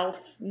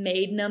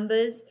self-made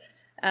numbers.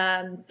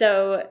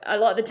 So a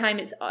lot of the time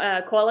it's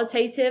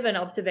qualitative and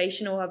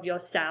observational of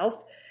yourself.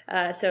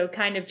 So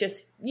kind of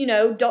just,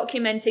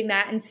 documenting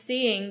that and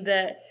seeing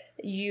that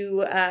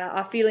you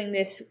are feeling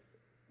this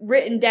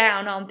written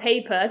down on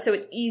paper, so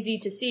it's easy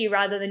to see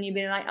rather than you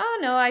being like, oh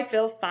no, I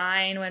feel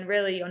fine, when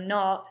really you're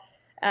not.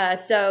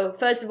 So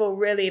first of all,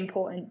 really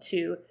important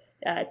to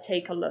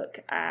take a look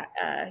at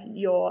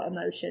your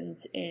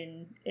emotions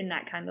in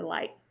that kind of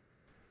light.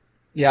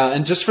 Yeah,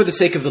 and just for the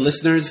sake of the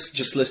listeners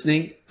just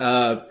listening,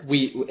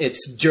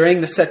 it's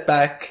during the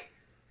setback,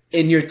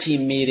 in your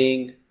team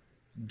meeting,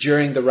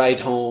 during the ride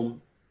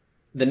home,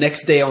 the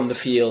next day on the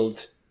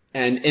field,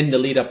 and in the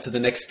lead up to the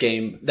next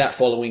game that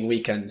following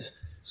weekend.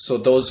 So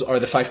those are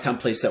the 5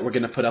 templates that we're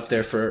going to put up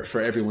there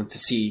for everyone to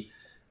see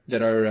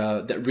that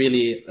are that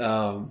really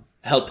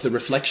help the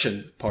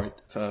reflection part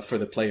for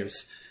the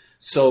players.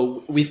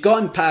 So we've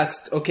gotten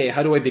past, okay,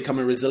 how do I become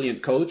a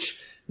resilient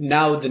coach?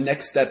 Now the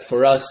next step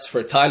for us,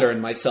 for Tyler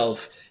and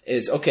myself,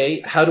 is,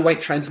 okay, how do I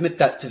transmit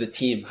that to the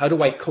team? How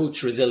do I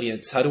coach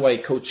resilience? How do I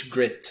coach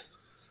grit?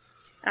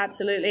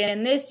 Absolutely.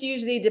 And this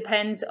usually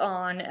depends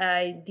on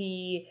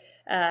the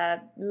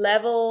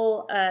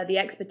level, the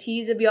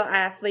expertise of your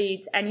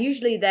athletes, and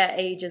usually their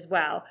age as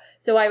well.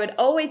 So I would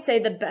always say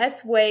the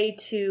best way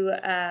to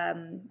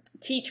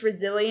teach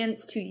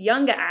resilience to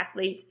younger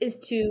athletes is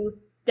to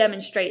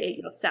demonstrate it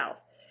yourself.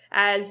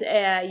 As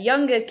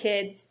younger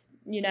kids,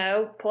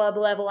 club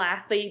level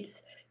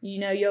athletes,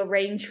 you'll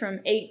range from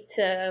 8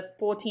 to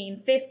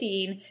 14,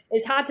 15.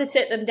 It's hard to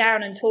sit them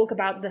down and talk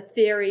about the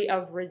theory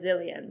of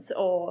resilience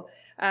or,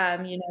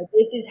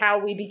 this is how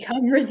we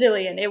become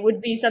resilient. It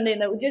would be something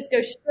that would just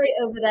go straight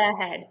over their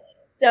head.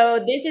 So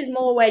this is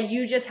more where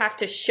you just have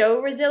to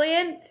show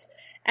resilience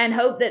and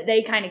hope that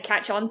they kind of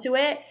catch on to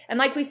it. And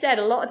like we said,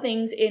 a lot of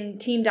things in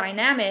team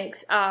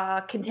dynamics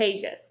are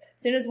contagious.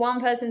 As soon as one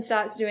person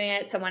starts doing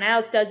it, someone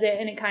else does it,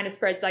 and it kind of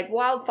spreads like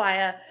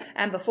wildfire.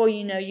 And before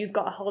you know, you've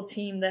got a whole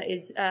team that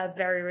is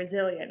very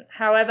resilient.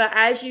 However,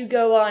 as you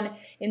go on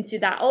into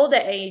that older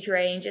age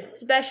range,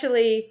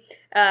 especially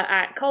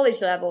at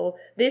college level,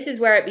 this is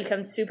where it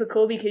becomes super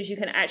cool because you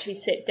can actually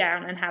sit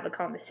down and have a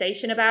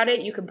conversation about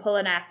it. You can pull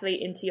an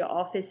athlete into your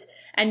office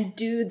and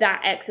do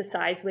that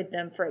exercise with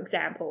them, for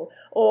example.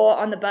 Or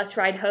on the bus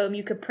ride home,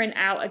 you could print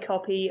out a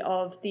copy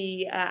of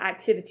the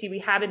activity we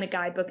have in the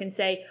guidebook and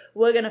say,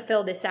 we're going to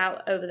fill this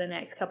out over the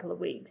next couple of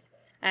weeks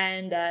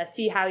and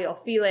see how you're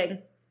feeling.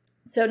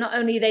 So not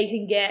only they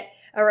can get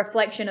a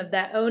reflection of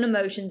their own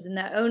emotions and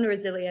their own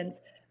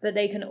resilience, but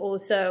they can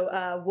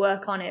also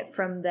work on it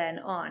from then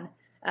on.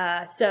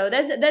 So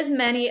there's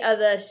many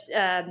other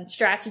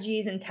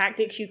strategies and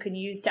tactics you can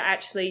use to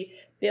actually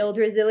build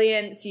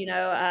resilience,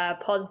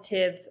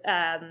 positive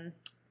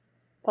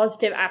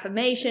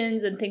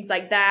affirmations and things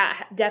like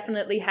that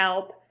definitely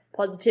help.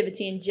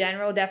 Positivity in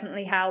general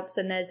definitely helps,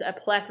 and there's a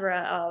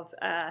plethora of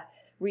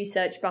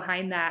research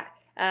behind that.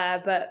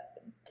 But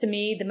to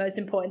me, the most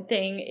important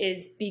thing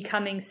is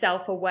becoming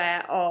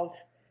self-aware of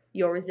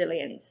your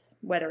resilience,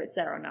 whether it's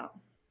there or not.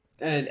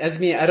 And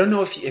Esme, I don't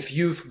know if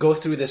you've go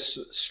through this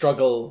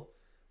struggle,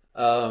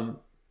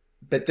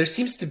 but there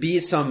seems to be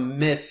some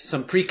myth,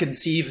 some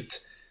preconceived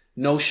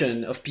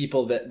notion of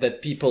people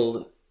that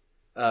people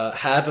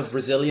have of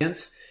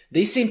resilience.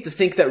 They seem to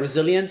think that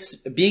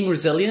being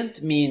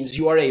resilient means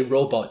you are a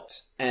robot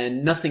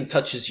and nothing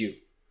touches you.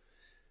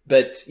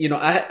 But,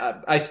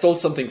 I stole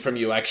something from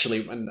you,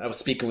 actually, when I was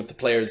speaking with the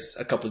players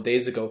a couple of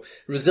days ago.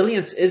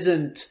 Resilience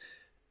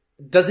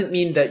doesn't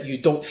mean that you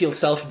don't feel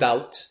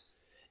self-doubt.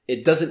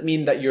 It doesn't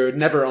mean that you're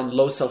never on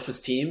low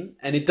self-esteem.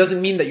 And it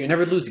doesn't mean that you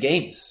never lose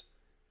games.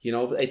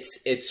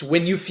 It's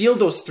when you feel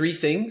those three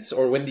things,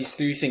 or when these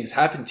three things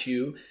happen to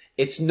you,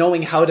 it's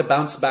knowing how to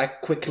bounce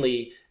back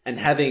quickly and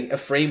having a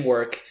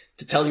framework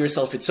to tell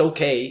yourself it's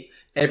okay.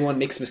 Everyone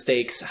makes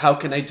mistakes. How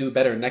can I do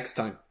better next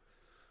time?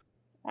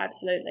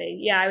 Absolutely.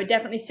 Yeah, I would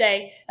definitely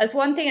say that's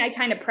one thing I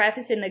kind of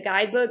preface in the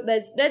guidebook.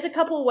 There's a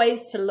couple of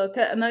ways to look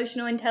at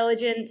emotional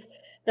intelligence.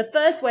 The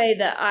first way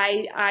that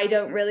I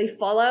don't really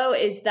follow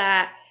is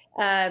that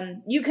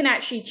you can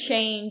actually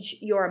change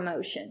your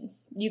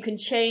emotions. You can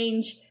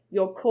change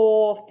your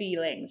core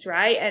feelings,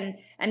 right?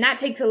 And that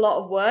takes a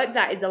lot of work.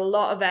 That is a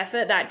lot of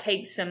effort. That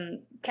takes some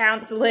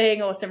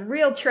counseling or some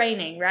real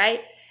training,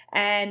 right?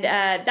 And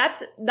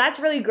that's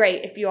really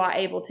great if you are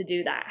able to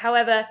do that.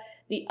 However,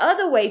 the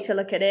other way to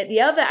look at it,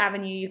 the other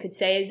avenue you could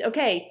say is,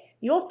 okay,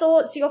 your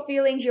thoughts, your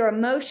feelings, your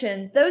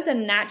emotions, those are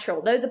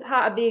natural. Those are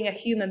part of being a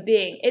human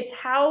being. It's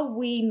how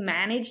we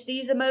manage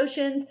these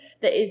emotions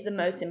that is the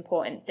most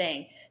important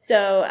thing.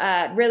 So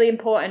really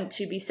important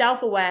to be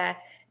self-aware,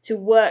 to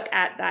work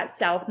at that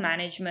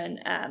self-management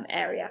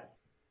area.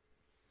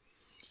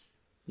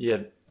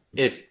 Yeah.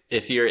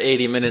 If you're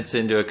 80 minutes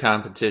into a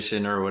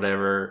competition or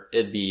whatever,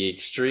 it'd be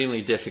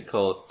extremely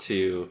difficult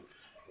to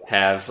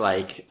have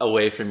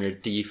away from your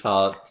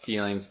default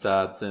feelings,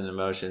 thoughts, and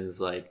emotions.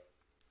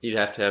 You'd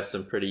have to have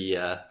some pretty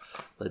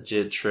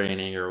legit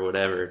training or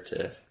whatever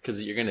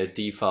because you're going to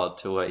default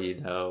to what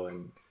you know.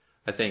 And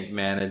I think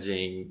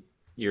managing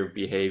your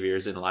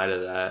behaviors in light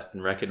of that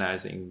and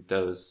recognizing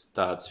those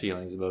thoughts,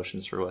 feelings,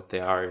 emotions for what they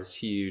are is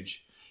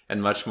huge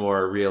and much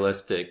more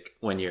realistic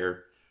when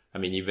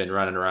you've been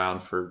running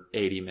around for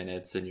 80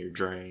 minutes and you're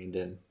drained,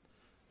 and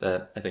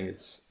that I think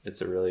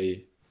it's a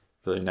really,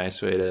 really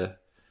nice way to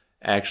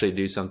actually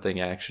do something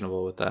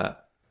actionable with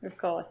that. Of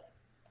course.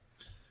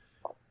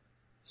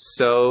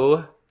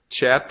 So,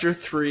 chapter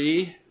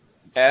 3,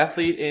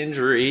 athlete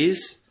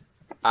injuries.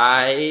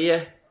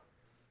 I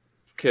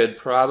could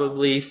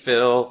probably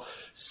fill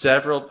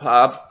several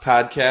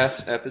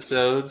podcast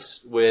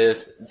episodes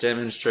with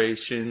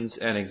demonstrations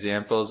and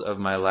examples of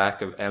my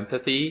lack of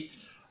empathy,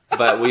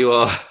 but we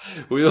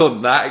will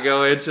not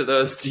go into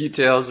those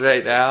details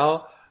right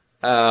now.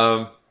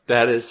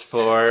 That is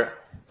for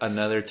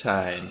another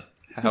time.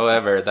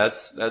 However,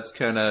 that's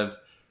kind of,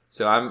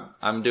 so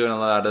I'm doing a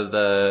lot of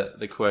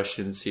the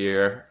questions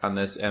here on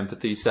this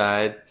empathy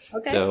side.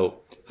 Okay.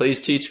 So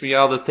please teach me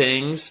all the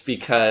things,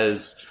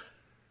 because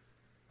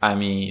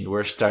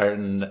we're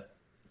starting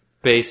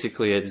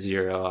basically at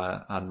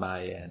zero on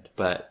my end,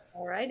 but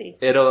alrighty.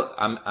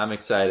 I'm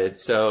excited.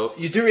 So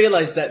you do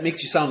realize that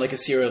makes you sound like a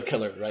serial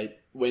killer, right?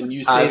 When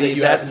you say that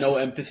you have no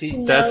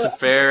empathy. That's a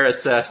fair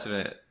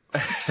assessment.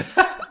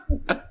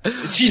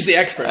 She's the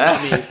expert,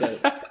 not me.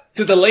 But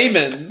to the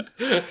layman,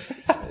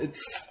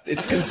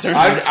 it's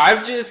concerning.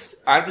 I'm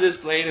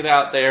just laying it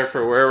out there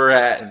for where we're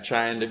at and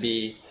trying to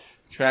be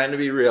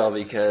real,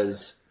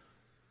 because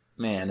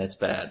man, it's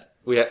bad.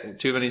 We have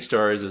too many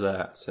stories of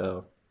that,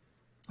 so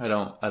I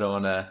don't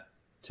want to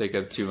take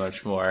up too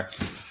much more.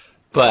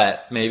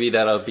 But maybe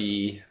that'll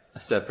be a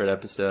separate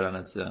episode on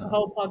its own. A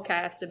whole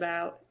podcast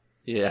about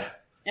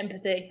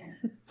empathy.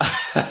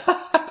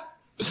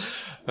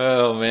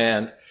 Oh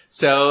man.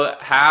 So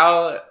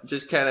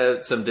just kind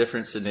of some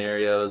different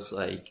scenarios,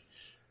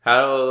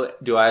 how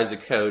do I as a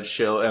coach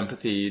show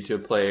empathy to a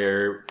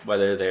player,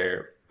 whether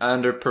they're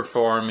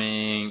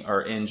underperforming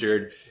or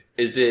injured?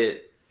 Is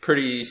it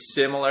pretty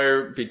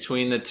similar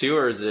between the two,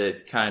 or is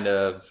it kind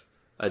of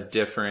a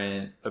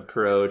different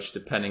approach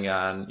depending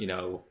on,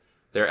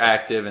 they're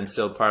active and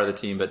still part of the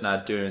team but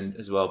not doing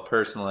as well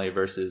personally,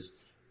 versus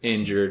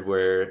injured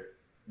where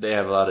they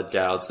have a lot of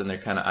doubts and they're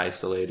kind of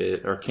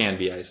isolated or can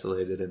be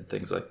isolated and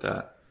things like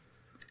that?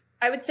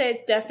 I would say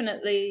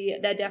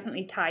they're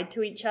definitely tied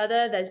to each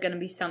other. There's going to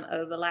be some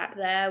overlap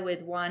there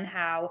with one,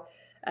 how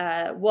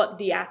what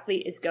the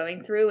athlete is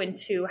going through, and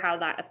two, how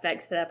that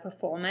affects their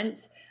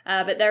performance.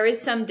 But there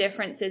is some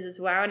differences as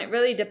well, and it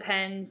really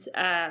depends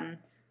on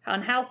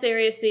how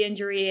serious the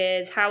injury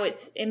is, how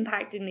it's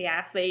impacting the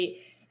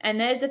athlete. And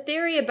there's a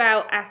theory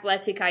about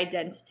athletic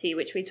identity,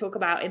 which we talk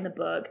about in the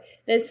book.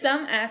 There's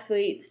some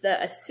athletes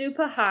that are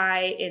super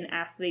high in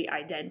athlete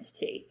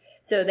identity.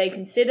 So they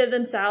consider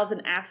themselves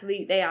an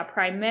athlete. They are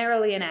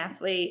primarily an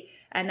athlete,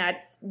 and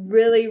that's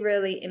really,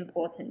 really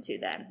important to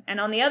them. And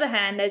on the other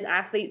hand, there's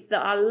athletes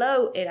that are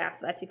low in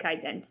athletic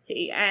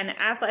identity, and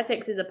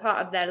athletics is a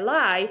part of their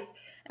life,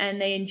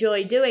 and they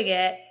enjoy doing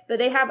it, but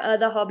they have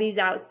other hobbies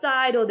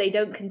outside, or they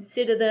don't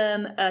consider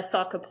them a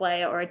soccer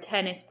player or a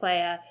tennis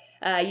player.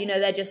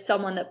 They're just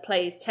someone that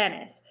plays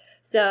tennis.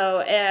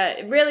 So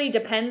it really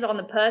depends on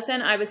the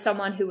person. I was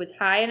someone who was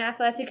high in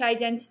athletic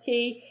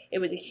identity. It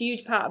was a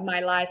huge part of my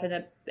life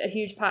and a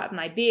huge part of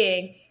my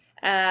being.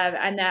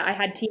 And I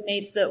had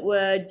teammates that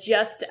were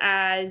just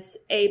as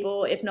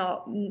able, if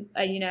not,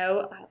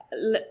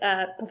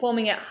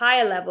 performing at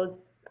higher levels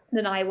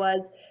than I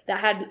was that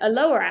had a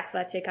lower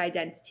athletic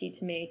identity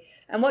to me.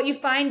 And what you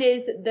find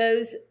is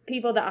those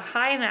people that are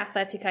high in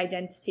athletic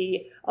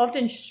identity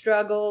often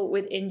struggle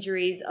with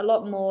injuries a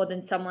lot more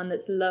than someone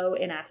that's low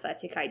in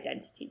athletic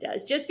identity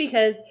does, just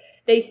because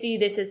they see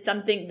this as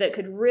something that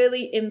could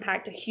really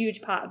impact a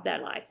huge part of their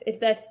life. If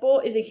their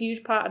sport is a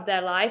huge part of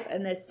their life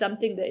and there's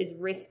something that is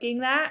risking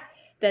that,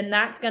 then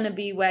that's going to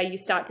be where you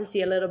start to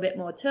see a little bit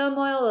more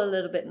turmoil, a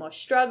little bit more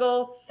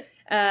struggle.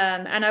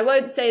 And I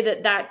won't say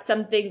that that's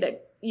something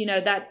that,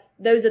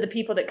 those are the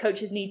people that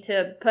coaches need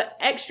to put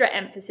extra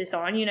emphasis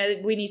on.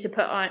 We need to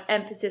put on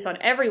emphasis on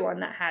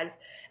everyone that has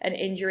an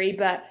injury,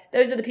 but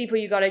those are the people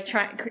you got to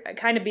try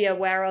kind of be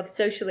aware of,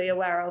 socially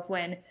aware of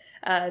when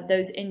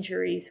those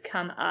injuries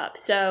come up.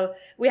 So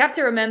we have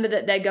to remember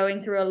that they're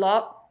going through a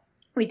lot.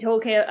 We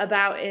talk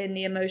about in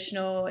the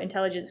Emotional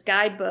Intelligence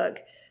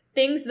Guidebook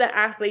things that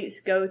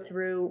athletes go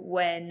through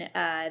when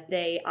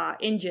they are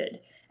injured.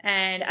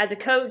 And as a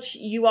coach,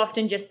 you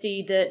often just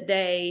see that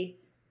they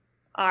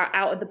are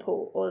out of the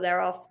pool, or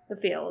they're off the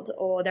field,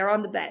 or they're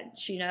on the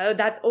bench.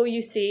 That's all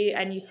you see,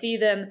 and you see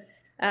them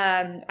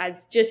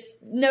as just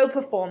no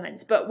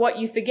performance. But what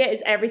you forget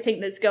is everything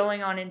that's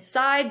going on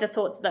inside, the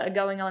thoughts that are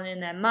going on in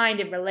their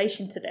mind in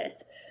relation to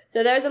this.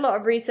 So there's a lot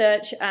of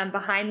research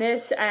behind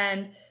this,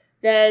 and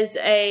there's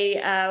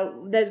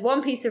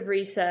one piece of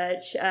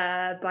research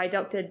by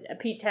Dr.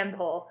 Pete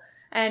Temple,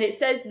 and it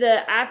says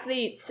that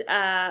athletes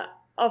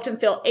often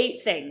feel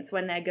 8 things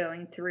when they're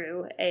going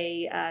through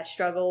a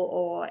struggle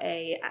or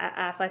a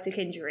athletic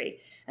injury.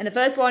 And the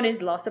first one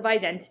is loss of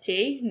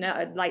identity,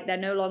 like they're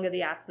no longer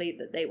the athlete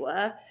that they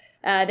were.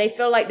 They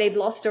feel like they've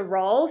lost a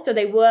role, so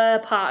they were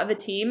part of a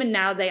team and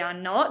now they are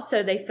not,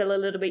 so they feel a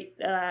little bit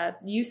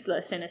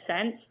useless in a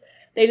sense.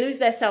 They lose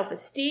their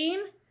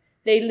self-esteem.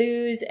 They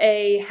lose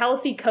a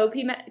healthy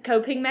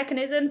coping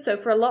mechanism. So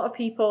for a lot of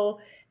people,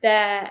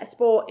 their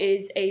sport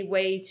is a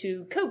way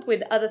to cope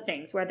with other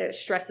things, whether it's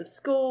stress of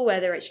school,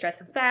 whether it's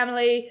stress of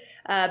family.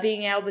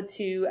 Being able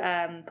to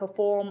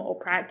perform or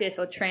practice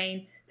or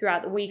train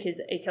throughout the week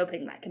is a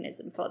coping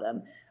mechanism for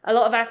them. A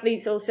lot of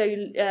athletes also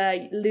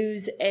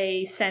lose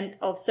a sense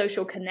of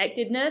social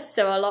connectedness.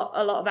 So a lot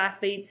of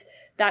athletes,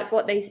 that's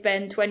what they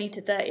spend 20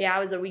 to 30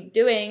 hours a week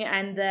doing,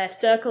 and their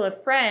circle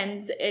of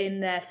friends in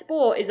their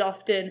sport is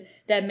often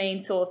their main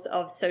source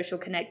of social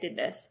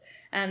connectedness,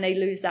 and they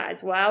lose that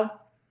as well.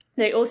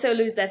 They also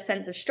lose their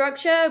sense of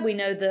structure. We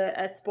know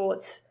that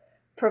sports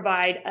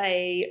provide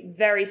a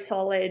very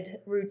solid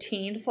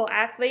routine for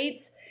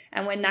athletes,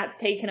 and when that's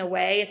taken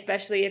away,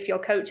 especially if your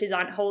coaches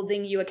aren't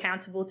holding you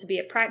accountable to be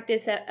at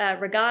practice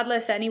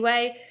regardless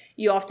anyway,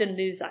 you often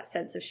lose that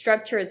sense of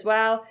structure as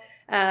well.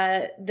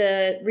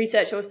 The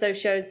research also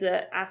shows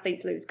that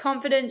athletes lose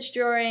confidence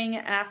during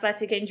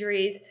athletic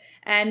injuries,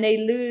 and they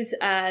lose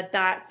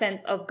that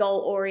sense of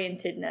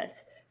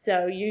goal-orientedness.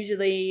 So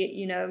usually,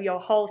 your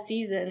whole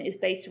season is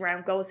based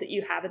around goals that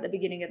you have at the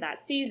beginning of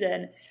that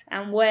season.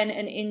 And when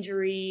an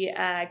injury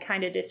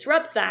kind of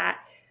disrupts that,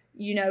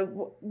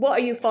 what are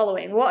you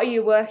following? What are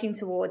you working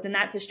towards? And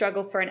that's a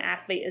struggle for an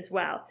athlete as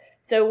well.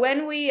 So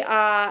when we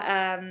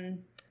are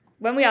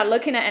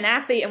looking at an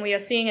athlete and we are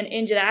seeing an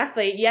injured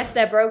athlete, yes,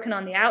 they're broken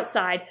on the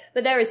outside,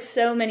 but there is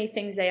so many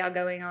things that are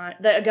going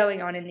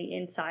on in the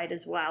inside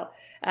as well.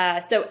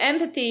 So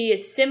empathy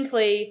is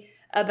simply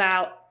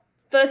about,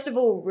 first of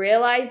all,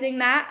 realizing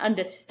that,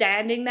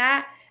 understanding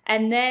that,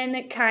 and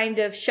then kind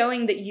of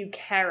showing that you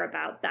care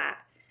about that.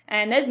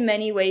 And there's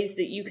many ways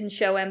that you can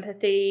show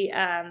empathy.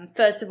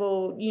 First of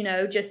all,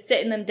 just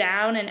sitting them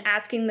down and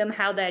asking them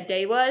how their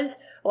day was,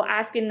 or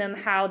asking them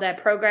how their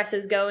progress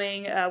is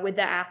going with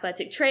their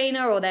athletic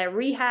trainer or their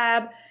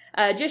rehab.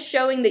 Just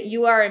showing that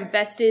you are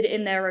invested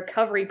in their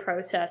recovery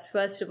process,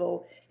 first of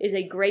all, is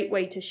a great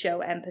way to show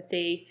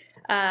empathy.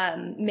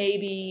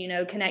 Maybe,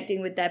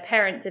 connecting with their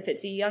parents if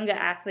it's a younger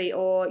athlete,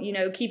 or,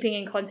 keeping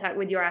in contact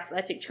with your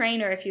athletic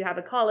trainer if you have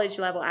a college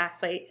level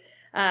athlete.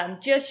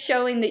 Just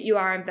showing that you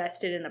are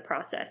invested in the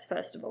process,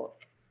 first of all.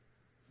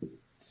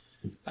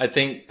 I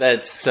think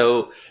that's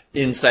so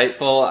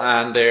insightful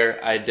on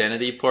their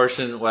identity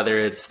portion, whether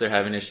it's they're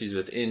having issues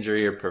with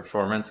injury or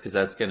performance, because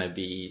that's going to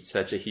be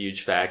such a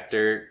huge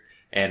factor.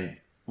 And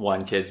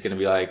one kid's going to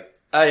be like,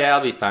 oh yeah,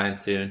 I'll be fine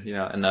soon,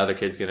 and the other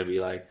kid's going to be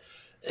like,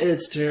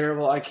 it's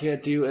terrible, I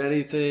can't do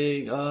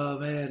anything, oh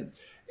man.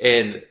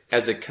 And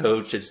as a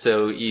coach, it's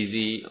so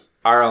easy.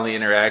 Our only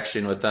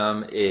interaction with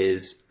them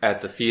is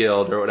at the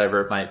field or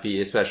whatever it might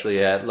be,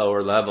 especially at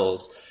lower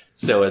levels.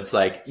 So it's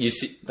like you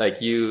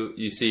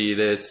see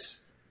this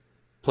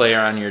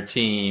player on your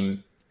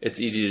team. It's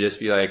easy to just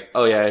be like,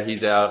 oh yeah,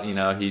 he's out.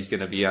 He's going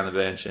to be on the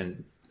bench,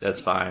 and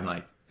that's fine.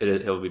 Like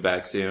he'll be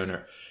back soon,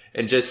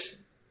 and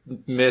just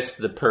miss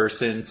the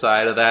person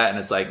side of that. And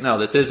it's like, no,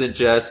 this isn't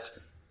just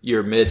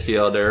your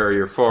midfielder or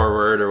your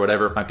forward or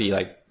whatever it might be.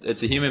 Like,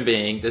 it's a human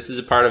being. This is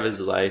a part of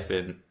his life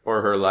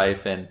or her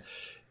life, and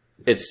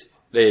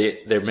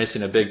they're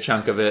missing a big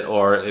chunk of it,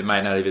 or it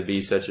might not even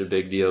be such a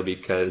big deal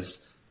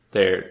because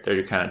they're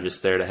kind of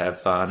just there to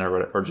have fun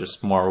or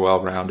just more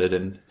well-rounded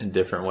in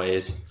different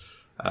ways.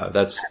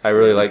 I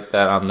really like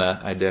that on the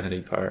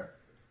identity part.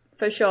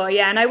 For sure,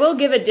 yeah. And I will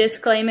give a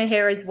disclaimer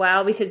here as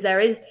well, because there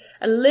is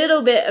a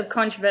little bit of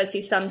controversy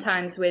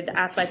sometimes with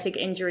athletic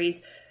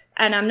injuries.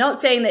 And I'm not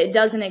saying that it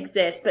doesn't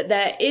exist, but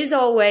there is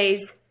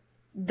always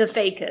the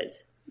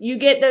fakers. You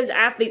get those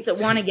athletes that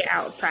want to get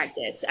out of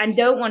practice and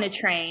don't want to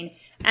train.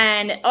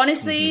 And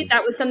honestly,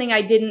 that was something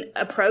I didn't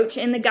approach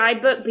in the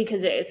guidebook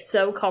because it is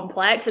so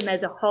complex and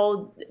there's a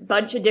whole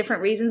bunch of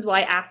different reasons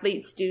why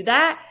athletes do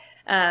that.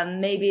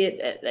 Maybe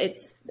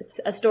it's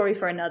a story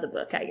for another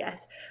book, I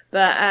guess.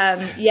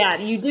 But yeah,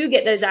 you do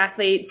get those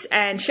athletes,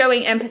 and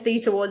showing empathy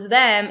towards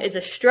them is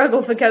a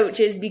struggle for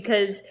coaches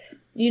because,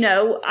 you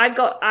know,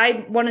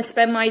 I want to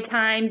spend my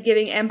time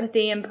giving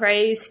empathy and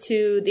praise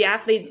to the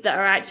athletes that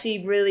are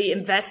actually really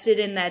invested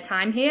in their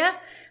time here.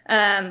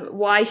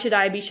 Why should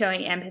I be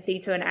showing empathy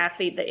to an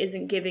athlete that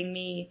isn't giving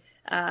me,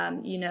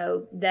 you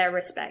know, their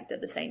respect at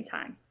the same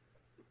time?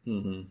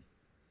 Mm-hmm.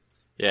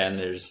 Yeah, and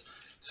there's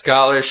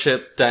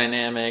scholarship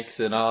dynamics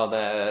and all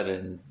that,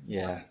 and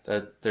yeah,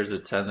 there's a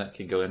ton that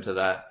can go into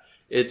that.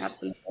 It's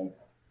absolutely.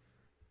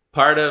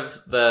 Part of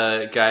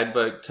the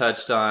guidebook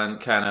touched on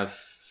kind of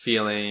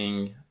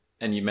feeling,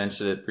 and you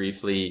mentioned it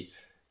briefly,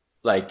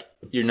 like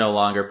you're no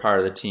longer part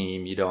of the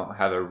team, you don't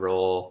have a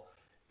role,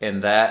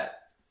 and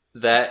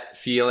that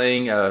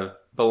feeling of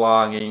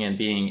belonging and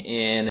being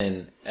in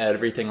and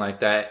everything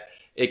like that,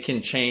 it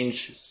can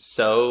change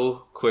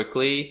so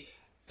quickly.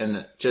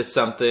 And just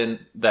something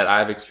that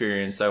I've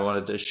experienced, I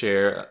wanted to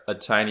share a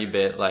tiny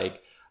bit.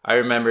 Like, I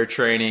remember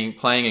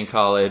playing in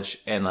college,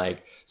 and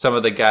like some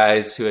of the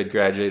guys who had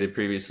graduated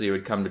previously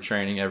would come to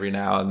training every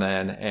now and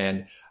then,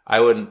 and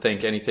I wouldn't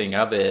think anything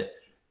of it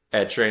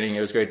at training.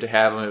 It was great to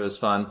have them. It was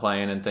fun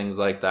playing and things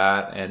like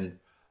that. And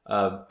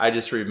I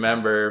just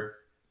remember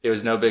it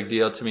was no big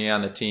deal to me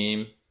on the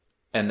team.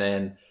 And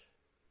then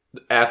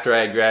after I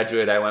had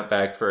graduated, I went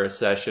back for a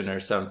session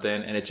or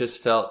something, and it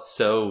just felt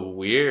so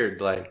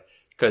weird, like,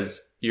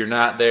 because you're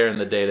not there in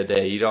the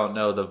day-to-day. You don't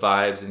know the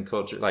vibes and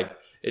culture. Like,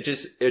 it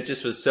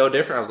just was so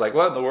different. I was like,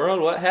 what in the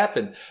world? What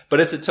happened? But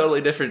it's a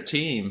totally different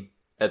team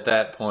at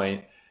that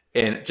point.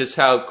 And just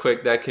how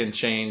quick that can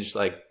change,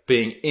 like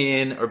being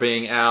in or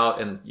being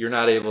out, and you're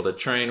not able to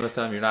train with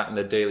them. You're not in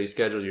the daily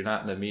schedule. You're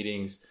not in the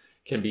meetings,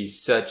 can be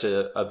such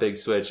a big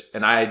switch.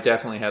 And I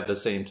definitely have the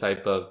same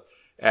type of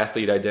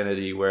athlete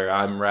identity where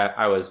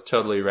I was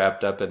totally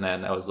wrapped up in that.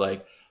 And I was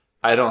like,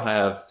 I don't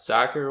have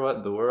soccer. What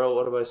in the world?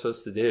 What am I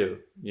supposed to do?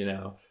 You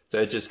know?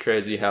 So it's just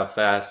crazy how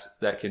fast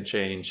that can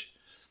change.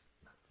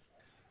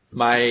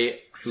 My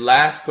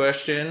last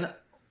question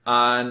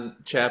on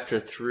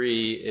chapter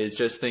 3 is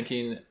just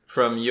thinking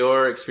from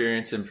your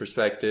experience and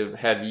perspective,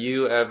 have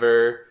you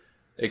ever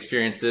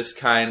experienced this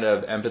kind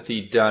of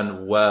empathy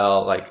done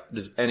well? Like,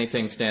 does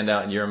anything stand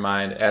out in your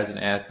mind as an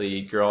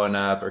athlete growing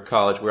up or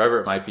college, wherever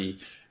it might be?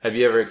 Have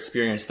you ever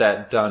experienced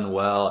that done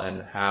well,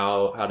 and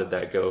how did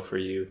that go for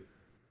you?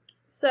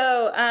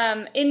 So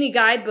in the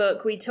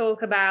guidebook, we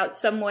talk about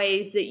some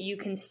ways that you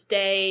can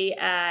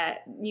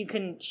you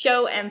can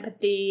show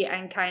empathy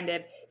and kind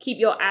of keep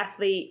your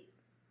athlete,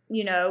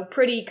 you know,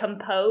 pretty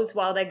composed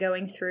while they're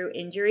going through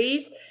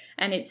injuries.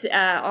 And it's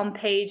on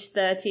page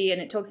 30,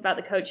 and it talks about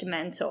the coach and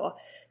mentor.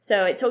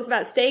 So it talks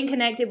about staying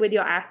connected with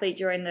your athlete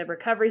during the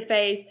recovery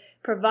phase,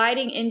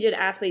 providing injured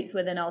athletes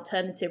with an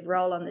alternative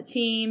role on the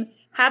team,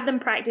 have them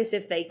practice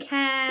if they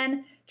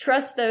can,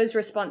 trust those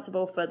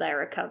responsible for their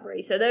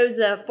recovery. So those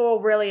are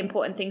 4 really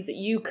important things that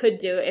you could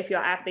do if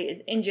your athlete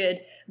is injured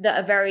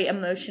that are very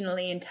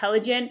emotionally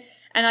intelligent.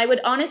 And I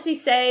would honestly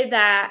say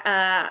that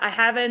I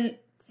haven't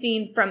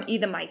seen from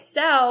either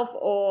myself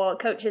or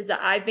coaches that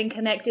I've been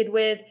connected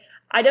with,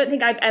 I don't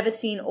think I've ever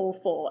seen all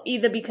 4,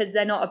 either because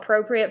they're not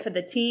appropriate for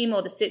the team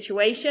or the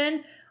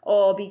situation,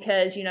 or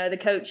because, you know, the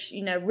coach,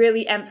 you know,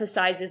 really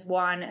emphasizes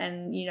one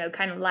and, you know,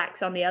 kind of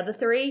lacks on the other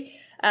 3.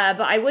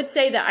 But I would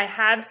say that I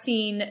have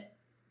seen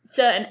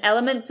certain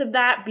elements of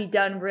that be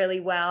done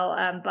really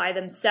well by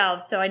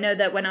themselves. So I know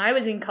that when I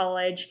was in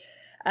college,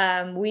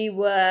 we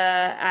were,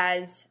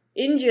 as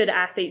injured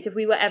athletes, if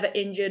we were ever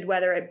injured,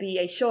 whether it be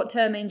a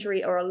short-term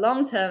injury or a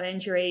long-term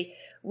injury,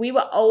 we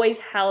were always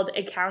held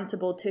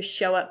accountable to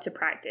show up to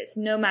practice,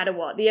 no matter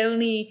what. The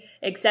only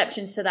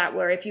exceptions to that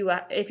were if you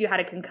had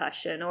a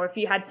concussion, or if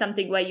you had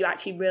something where you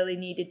actually really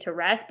needed to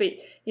rest. But,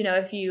 you know,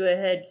 if you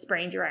had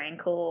sprained your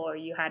ankle or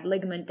you had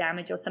ligament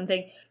damage or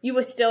something, you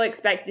were still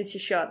expected to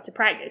show up to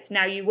practice.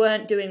 Now, you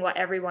weren't doing what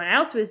everyone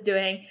else was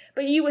doing,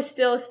 but you were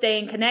still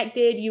staying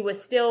connected. You were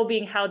still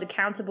being held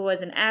accountable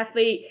as an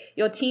athlete.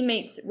 Your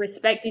teammates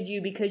respected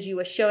you because you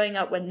were showing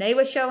up when they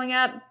were showing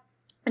up.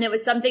 And it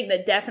was something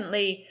that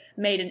definitely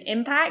made an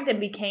impact and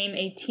became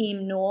a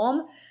team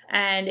norm.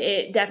 And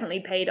it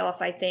definitely paid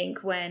off, I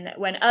think, when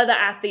other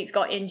athletes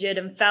got injured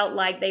and felt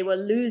like they were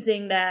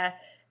losing their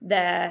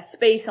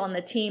space on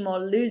the team or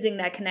losing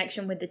their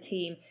connection with the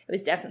team. It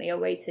was definitely a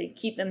way to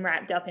keep them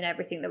wrapped up in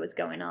everything that was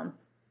going on.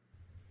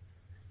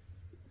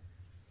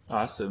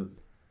 Awesome.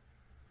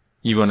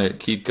 You want to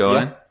keep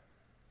going? Yeah.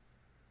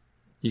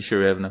 You sure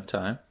we have enough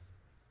time?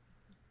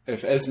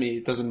 If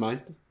Esme doesn't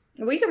mind.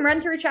 We can run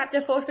through chapter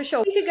 4 for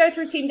sure. We could go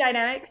through team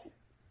dynamics.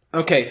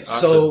 Okay, Awesome.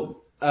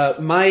 so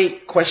My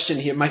question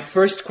here, my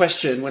first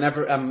question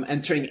whenever I'm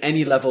entering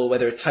any level,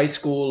 whether it's high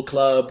school,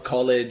 club,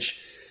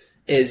 college,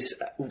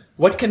 is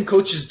what can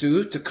coaches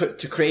do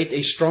to create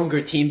a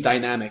stronger team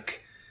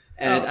dynamic?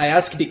 And I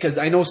ask because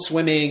I know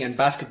swimming and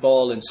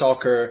basketball and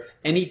soccer,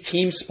 any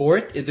team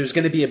sport, there's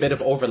going to be a bit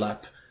of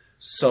overlap.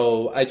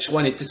 So I just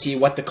wanted to see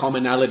what the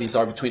commonalities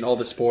are between all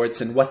the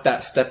sports and what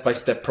that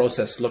step-by-step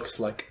process looks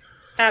like.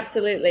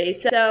 Absolutely.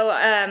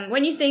 So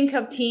when you think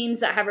of teams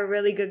that have a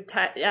really good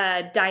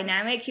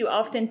dynamic, you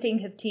often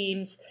think of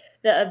teams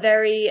that are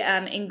very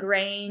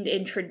ingrained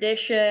in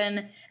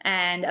tradition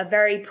and are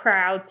very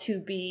proud to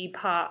be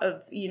part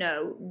of,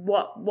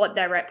 what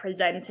they're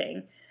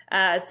representing.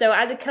 So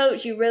as a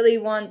coach, you really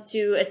want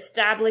to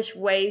establish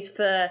ways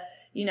for,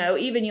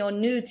 even your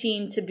new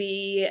team to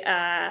be,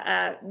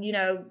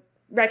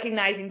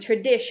 recognizing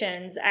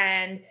traditions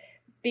and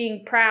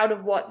being proud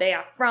of what they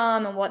are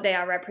from and what they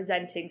are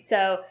representing.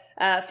 So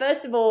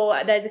first of all,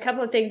 there's a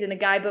couple of things in the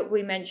guidebook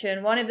we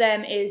mentioned. One of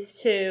them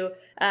is to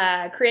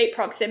create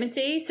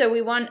proximity. So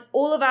we want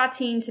all of our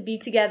team to be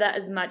together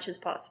as much as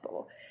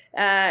possible.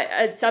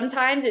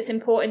 Sometimes it's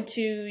important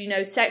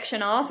to,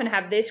 section off and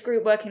have this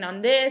group working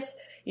on this,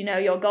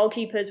 your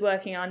goalkeepers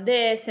working on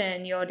this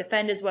and your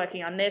defenders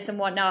working on this and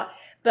whatnot.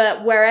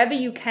 But wherever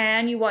you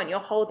can, you want your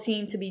whole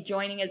team to be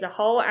joining as a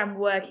whole and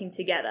working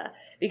together,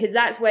 because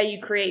that's where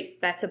you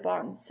create better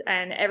bonds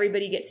and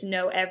everybody gets to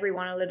know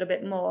everyone a little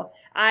bit more.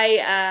 I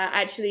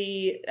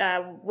actually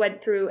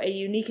went through a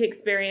unique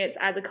experience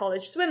as a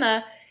college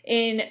swimmer.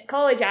 In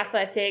college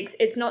athletics,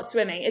 it's not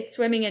swimming, it's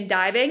swimming and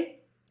diving.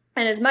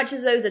 And as much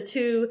as those are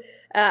two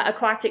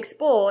aquatic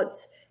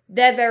sports,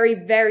 they're very,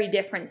 very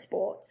different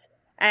sports.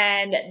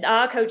 And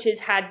our coaches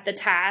had the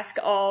task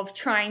of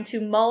trying to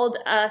mold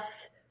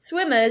us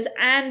swimmers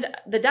and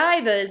the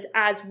divers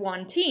as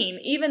one team,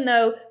 even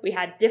though we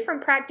had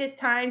different practice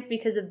times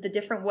because of the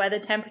different weather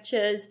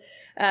temperatures.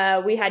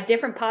 We had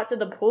different parts of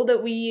the pool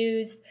that we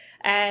used.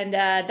 And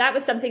that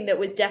was something that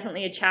was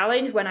definitely a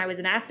challenge when I was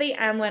an athlete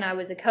and when I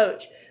was a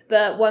coach.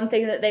 But one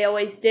thing that they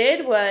always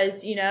did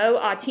was,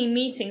 our team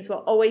meetings were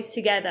always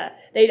together.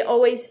 They'd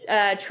always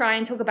try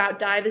and talk about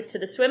divers to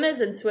the swimmers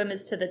and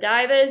swimmers to the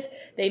divers.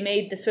 They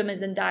made the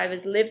swimmers and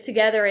divers live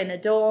together in the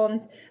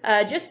dorms.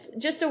 Just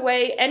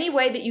any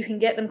way that you can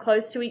get them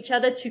close to each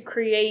other to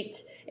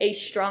create a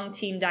strong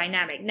team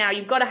dynamic. Now,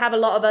 you've got to have a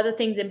lot of other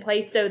things in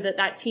place so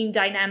that team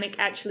dynamic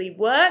actually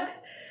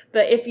works.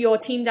 But if your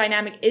team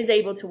dynamic is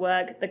able to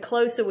work, the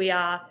closer we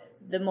are,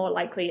 the more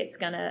likely it's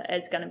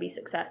gonna be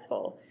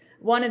successful.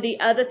 One of the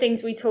other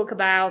things we talk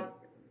about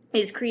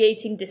is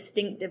creating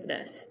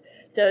distinctiveness.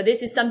 So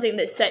this is something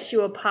that sets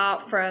you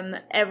apart from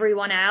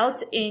everyone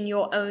else in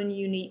your own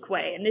unique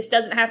way. And this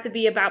doesn't have to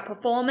be about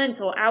performance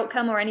or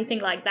outcome or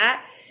anything like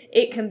that.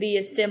 It can be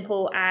as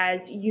simple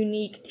as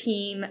unique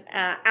team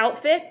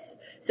outfits.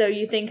 So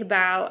you think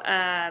about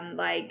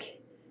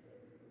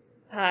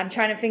I'm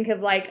trying to think of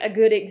like a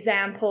good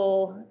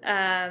example.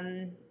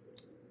 The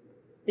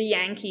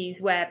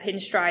Yankees wear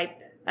pinstripe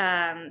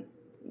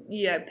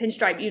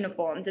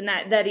uniforms, and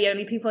that they're the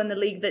only people in the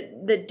league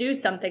that do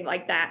something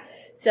like that.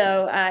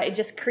 So it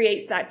just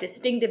creates that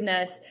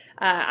distinctiveness.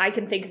 I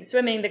can think of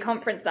swimming. The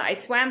conference that I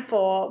swam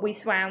for, we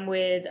swam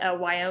with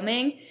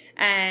Wyoming,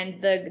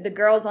 and the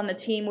girls on the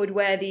team would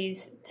wear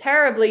these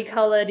terribly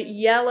colored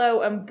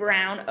yellow and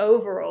brown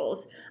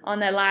overalls on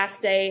their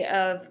last day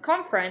of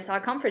our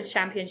conference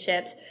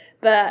championships.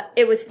 But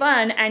it was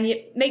fun, and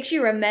it makes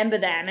you remember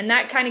them, and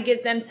that kind of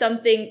gives them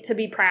something to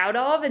be proud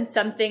of and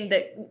something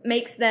that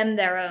makes them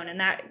their own, and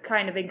that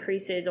kind of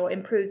increases or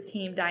improves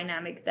team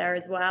dynamic there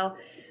as well.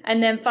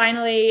 And then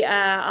finally,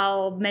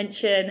 I'll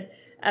mention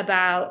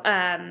about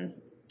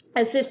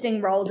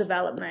assisting role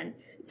development.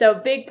 So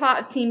a big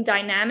part of team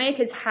dynamic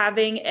is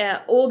having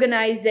an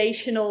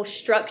organizational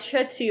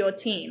structure to your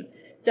team.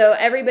 So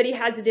everybody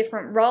has a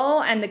different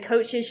role, and the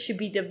coaches should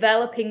be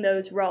developing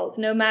those roles,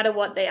 no matter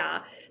what they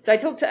are. So I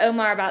talked to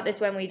Omar about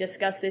this when we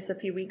discussed this a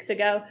few weeks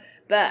ago.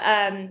 But,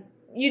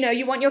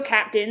 you want your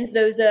captains.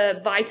 Those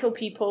are vital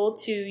people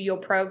to your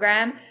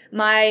program.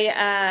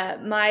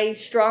 My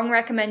strong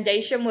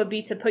recommendation would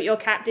be to put your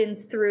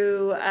captains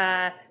through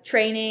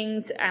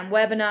trainings and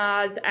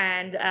webinars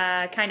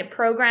and kind of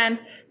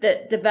programs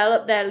that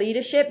develop their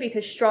leadership,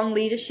 because strong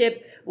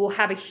leadership will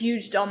have a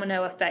huge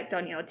domino effect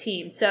on your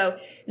team. So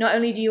not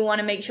only do you want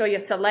to make sure you're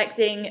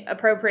selecting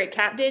appropriate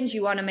captains,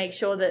 you want to make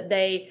sure that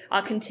they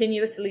are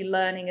continuously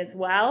learning as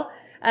well.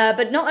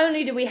 But not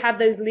only do we have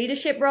those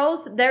leadership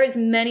roles, there is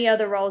many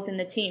other roles in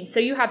the team.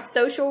 So you have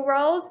social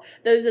roles.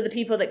 Those are the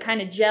people that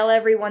kind of gel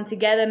everyone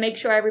together, make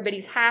sure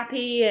everybody's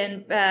happy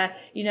and,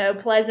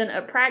 pleasant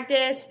at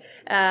practice.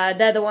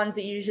 They're the ones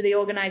that usually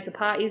organize the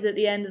parties at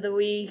the end of the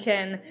week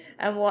and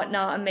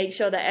whatnot, and make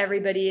sure that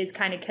everybody is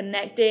kind of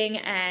connecting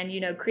and,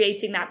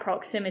 creating that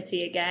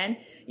proximity again.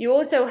 You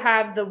also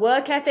have the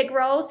work ethic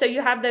role. So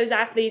you have those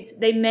athletes,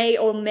 they may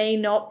or may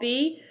not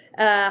be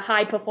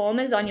high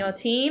performers on your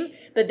team,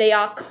 but they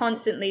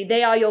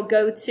are your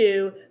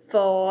go-to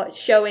for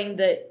showing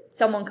that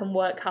someone can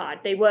work hard.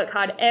 They work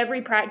hard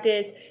every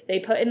practice. They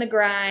put in the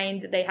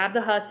grind. They have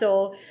the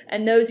hustle.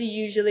 And those are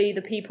usually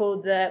the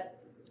people that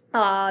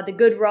are the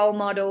good role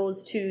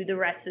models to the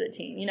rest of the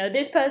team. You know,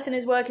 this person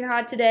is working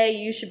hard today.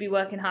 You should be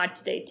working hard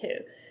today too.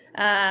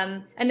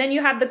 And then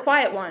you have the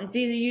quiet ones.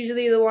 These are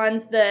usually the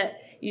ones that,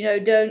 you know,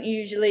 don't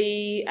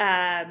usually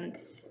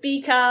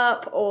speak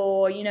up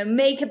or, you know,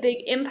 make a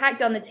big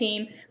impact on the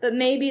team, but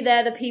maybe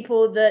they're the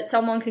people that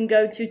someone can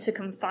go to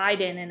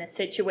confide in a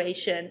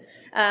situation.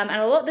 And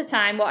a lot of the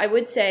time, what I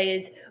would say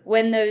is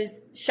when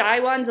those shy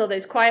ones or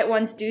those quiet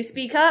ones do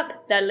speak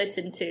up, they're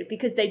listened to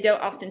because they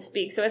don't often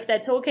speak. So if they're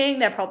talking,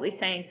 they're probably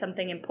saying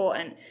something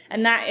important.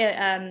 And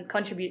that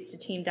contributes to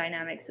team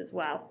dynamics as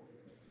well.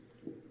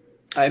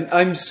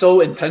 I'm so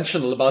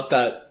intentional about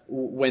that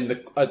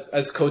when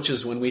as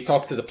coaches, when we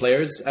talk to the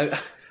players.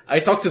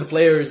 I talk to the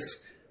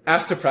players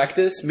after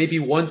practice, maybe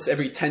once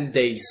every 10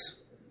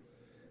 days.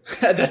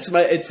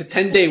 It's a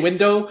 10-day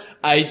window.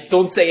 I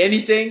don't say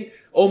anything.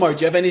 Omar,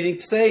 do you have anything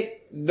to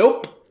say?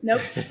 Nope.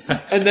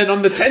 And then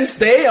on the 10th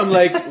day, I'm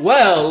like,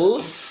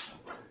 well,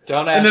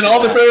 don't ask. And then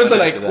all the players are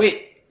like,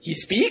 wait, he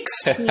speaks?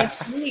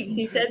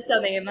 He said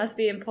something. It must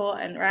be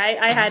important, right?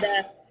 I had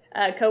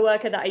a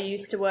coworker that I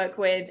used to work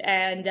with,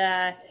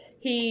 and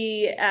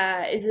he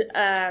is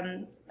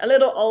a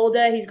little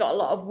older. He's got a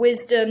lot of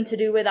wisdom to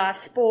do with our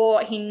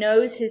sport. He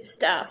knows his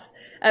stuff.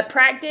 At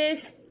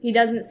practice, he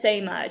doesn't say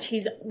much.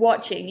 He's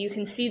watching. You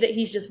can see that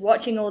he's just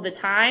watching all the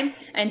time,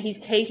 and he's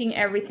taking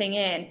everything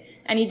in.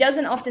 And he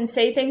doesn't often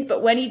say things,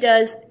 but when he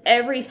does,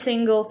 every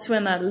single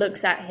swimmer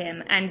looks at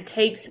him and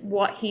takes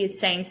what he is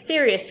saying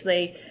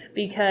seriously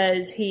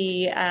because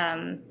he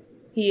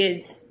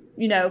is,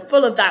 you know,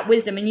 full of that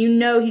wisdom, and you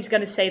know he's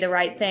going to say the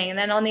right thing. And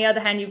then on the other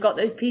hand, you've got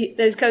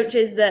those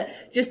coaches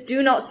that just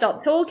do not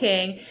stop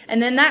talking,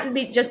 and then that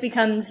just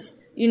becomes,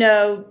 you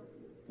know,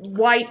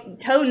 white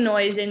tone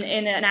noise in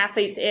an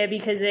athlete's ear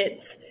because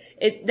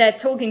they're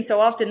talking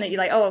so often that you're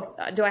like, oh,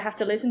 do I have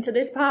to listen to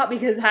this part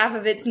because half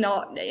of it's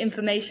not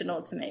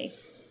informational to me.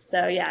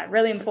 So yeah,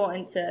 really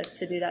important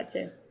to do that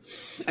too.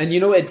 And you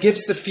know, it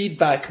gives the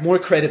feedback more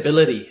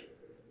credibility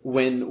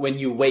when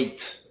you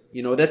wait.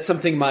 You know, that's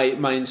something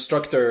my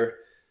instructor,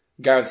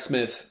 Gareth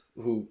Smith,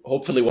 who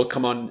hopefully will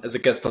come on as a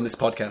guest on this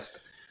podcast.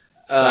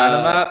 Sign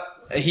him up.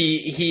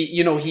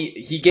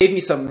 He gave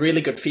me some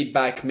really good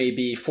feedback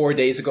maybe 4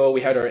 days ago.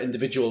 We had our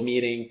individual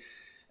meeting,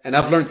 and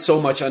I've learned so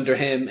much under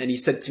him. And he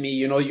said to me,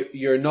 you know,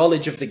 your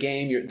knowledge of the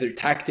game, their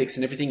tactics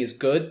and everything is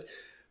good,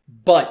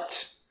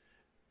 but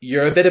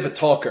you're a bit of a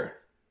talker.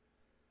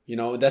 You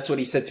know, that's what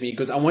he said to me. He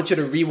goes, I want you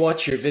to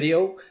rewatch your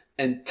video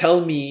and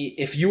tell me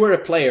if you were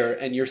a player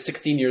and you're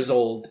 16 years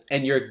old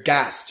and you're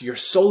gassed, you're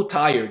so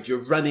tired,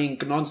 you're running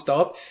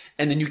nonstop,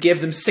 and then you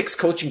give them 6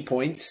 coaching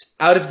points.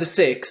 Out of the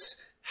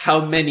 6,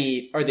 how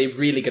many are they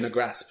really going to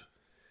grasp?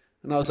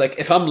 And I was like,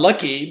 if I'm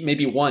lucky,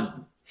 maybe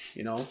 1,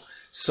 you know?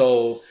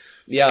 So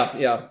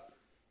yeah.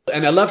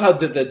 And I love how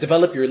the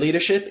develop your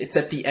leadership, it's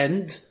at the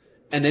end,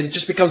 and then it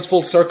just becomes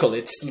full circle.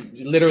 It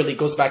literally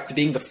goes back to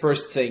being the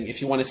first thing.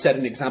 If you want to set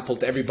an example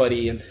to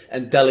everybody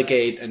and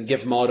delegate and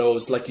give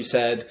mottos, like you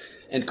said,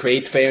 and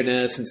create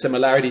fairness and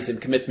similarities in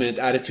commitment,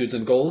 attitudes,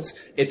 and goals,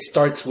 it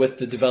starts with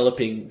the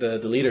developing the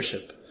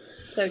leadership.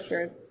 So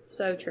true.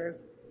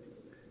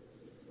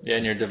 Yeah,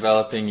 and you're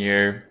developing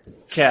your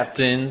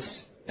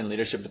captains and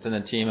leadership within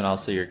the team, and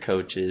also your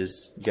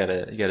coaches. You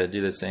gotta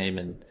do the same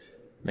and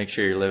make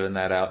sure you're living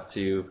that out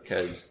too,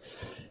 because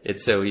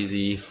it's so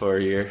easy for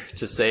you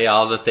to say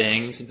all the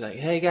things and be like,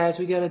 "Hey guys,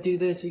 we gotta do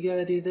this,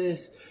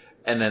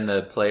 and then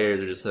the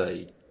players are just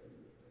like,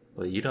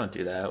 "Well, you don't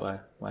do that.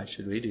 Why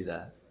should we do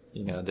that?"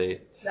 You know,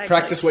 they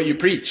practice what you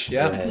preach.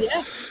 Yeah,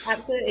 yeah,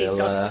 absolutely.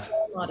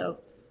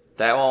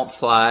 That won't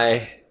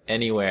fly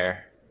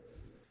anywhere.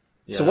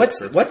 Yeah, so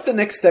what's the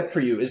next step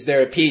for you? Is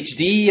there a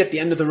PhD at the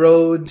end of the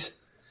road?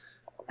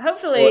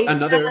 Hopefully. Or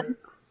another?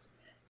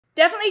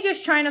 Definitely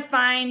just trying to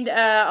find,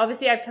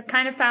 obviously I've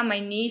kind of found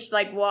my niche,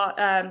 like what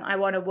I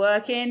want to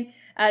work in.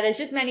 There's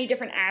just many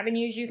different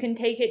avenues you can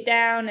take it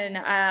down. And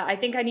I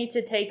think I need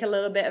to take a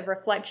little bit of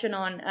reflection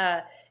on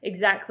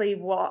exactly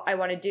what I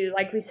want to do.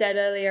 Like we said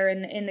earlier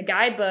in the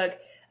guidebook,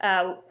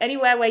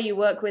 anywhere where you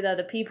work with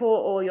other people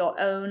or your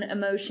own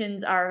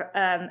emotions are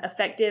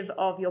effective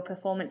of your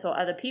performance or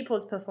other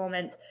people's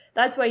performance,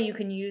 that's where you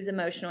can use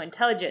emotional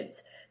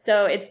intelligence.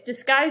 So it's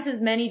disguised as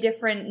many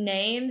different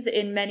names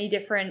in many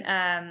different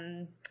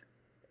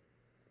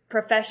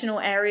professional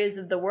areas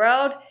of the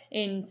world.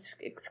 In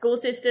school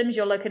systems,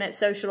 you're looking at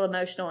social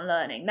emotional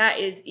learning. That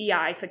is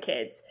EI for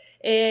kids.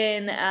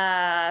 In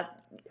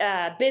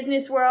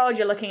business world,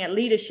 you're looking at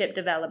leadership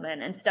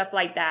development and stuff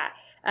like that.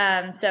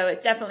 So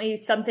it's definitely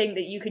something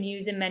that you can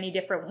use in many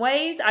different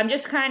ways. I'm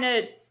just kind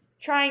of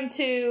trying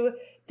to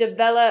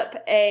develop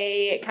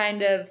a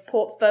kind of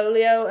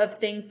portfolio of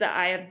things that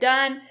I have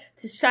done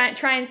to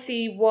try and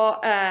see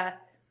what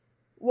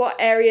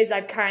areas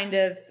I've kind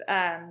of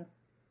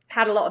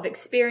had a lot of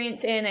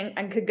experience in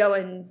and could go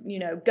and,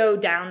 go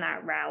down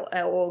that route,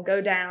 or go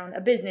down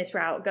a business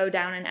route, go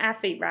down an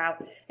athlete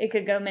route. It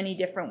could go many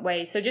different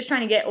ways. So just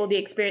trying to get all the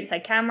experience I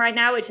can right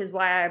now, which is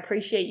why I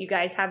appreciate you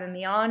guys having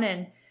me on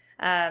and,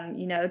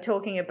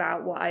 talking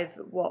about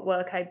what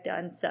work I've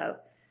done. So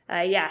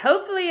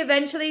hopefully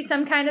eventually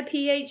some kind of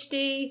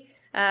PhD.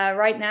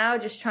 Right now,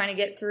 just trying to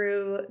get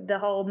through the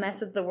whole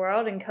mess of the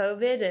world and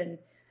COVID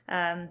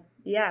and,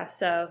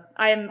 so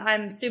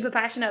I'm super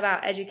passionate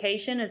about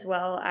education as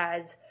well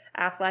as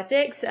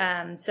athletics.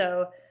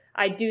 So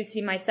I do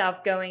see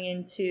myself going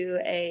into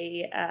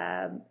a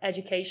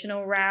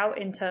educational route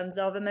in terms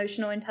of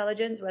emotional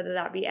intelligence, whether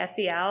that be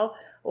SEL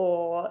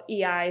or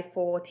EI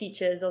for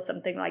teachers or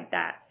something like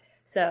that.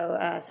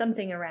 So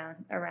something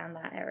around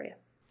that area.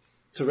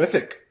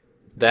 Terrific.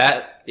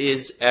 That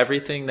is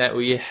everything that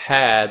we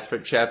had for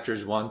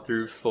chapters 1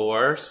 through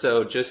 4.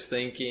 So just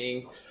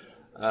thinking,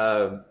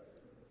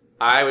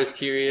 I was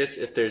curious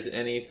if there's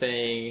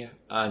anything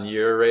on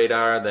your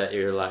radar that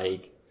you're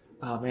like,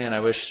 oh man,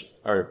 I wish,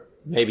 or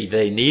maybe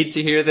they need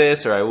to hear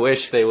this, or I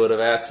wish they would have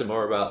asked some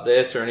more about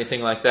this, or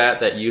anything like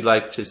that you'd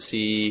like to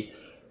see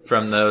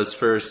from those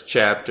first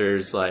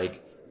chapters,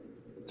 like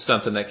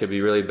something that could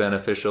be really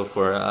beneficial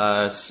for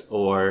us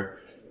or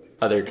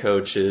other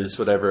coaches,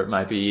 whatever it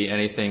might be,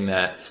 anything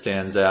that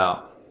stands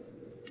out.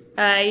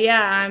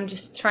 I'm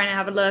just trying to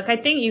have a look. I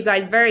think you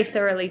guys very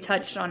thoroughly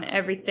touched on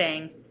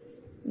everything.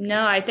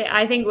 No, I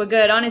think we're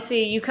good.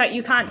 Honestly, you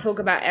can't talk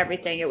about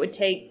everything. It would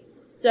take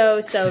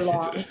so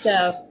long.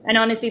 And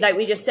honestly, like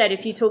we just said,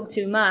 if you talk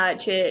too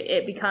much,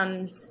 it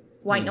becomes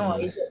white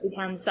noise. It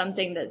becomes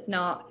something that's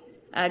not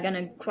going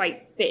to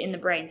quite fit in the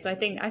brain. So I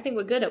think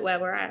we're good at where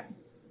we're at.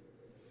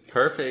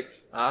 Perfect.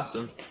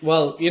 Awesome.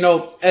 Well,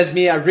 Esme,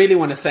 I really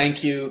want to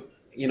thank you,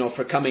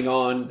 for coming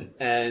on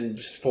and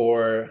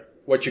for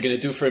what you're going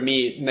to do for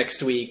me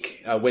next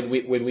week when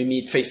we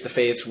meet face to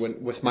face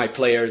with my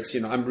players.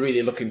 I'm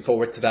really looking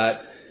forward to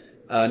that.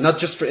 Not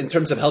just in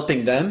terms of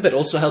helping them, but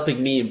also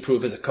helping me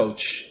improve as a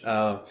coach.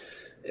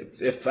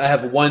 If I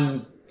have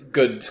one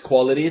good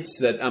quality, it's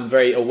that I'm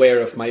very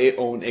aware of my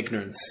own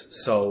ignorance.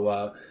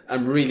 So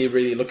I'm really,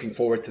 really looking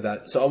forward to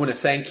that. So I want to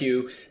thank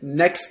you.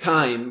 Next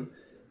time,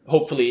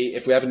 hopefully,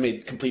 if we haven't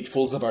made complete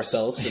fools of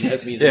ourselves and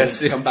Esme is going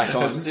to come back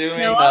on,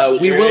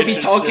 we will be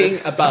talking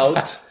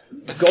about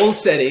goal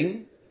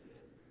setting,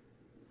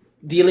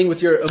 dealing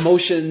with your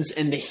emotions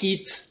in the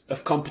heat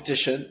of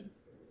competition,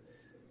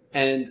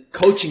 and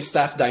coaching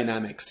staff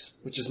dynamics,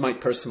 which is my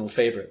personal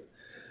favorite.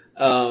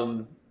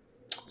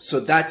 So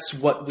that's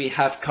what we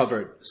have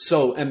covered.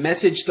 So a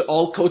message to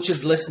all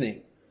coaches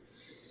listening,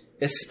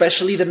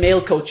 especially the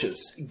male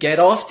coaches: get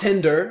off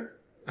Tinder,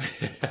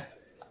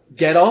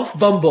 get off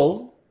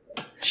Bumble.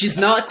 She's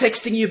not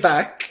texting you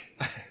back.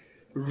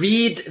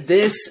 Read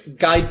this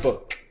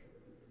guidebook.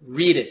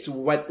 Read it.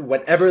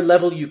 Whatever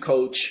level you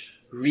coach,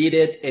 read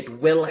it. It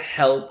will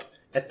help.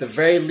 At the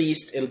very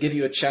least, it'll give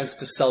you a chance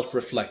to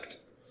self-reflect.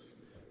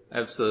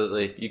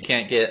 Absolutely. You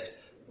can't get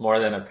more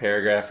than a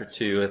paragraph or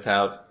two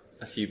without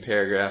a few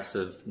paragraphs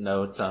of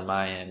notes on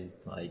my end.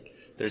 Like,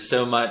 there's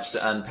so much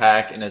to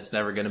unpack, and it's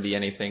never going to be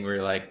anything where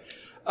you're like,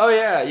 oh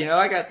yeah,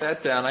 I got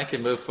that down. I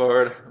can move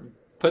forward.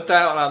 Put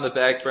that one on the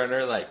back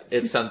burner. Like,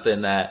 it's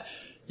something that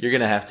you're going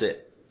to have to,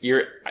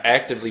 you're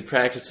actively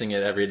practicing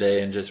it every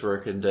day and just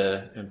working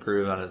to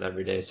improve on it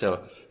every day.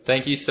 So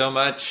thank you so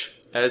much,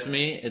 Esme.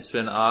 It's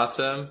been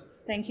awesome.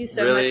 Thank you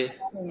so much for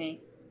having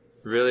me.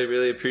 Really,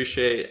 really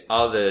appreciate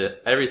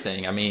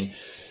everything. I mean,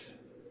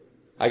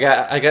 I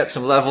got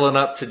some leveling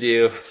up to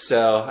do,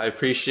 so I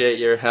appreciate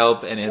your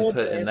help and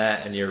input in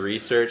that and your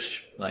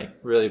research. Like,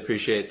 really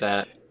appreciate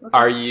that. Okay.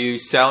 Are you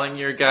selling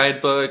your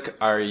guidebook?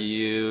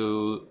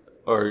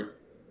 Or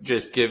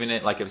just giving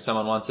it, like if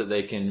someone wants it,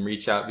 they can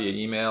reach out via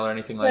email or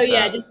anything like that? So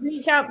yeah, just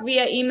reach out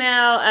via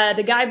email.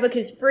 The guidebook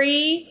is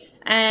free,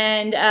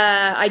 and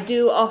I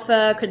do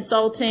offer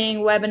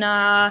consulting,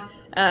 webinar,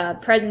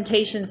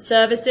 presentation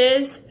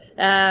services.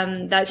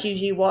 That's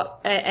usually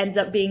what ends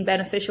up being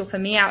beneficial for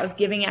me out of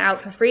giving it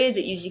out for free, is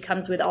it usually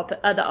comes with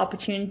other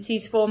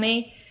opportunities for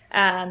me.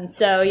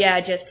 So yeah,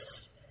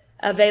 just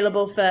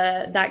available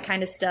for that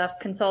kind of stuff: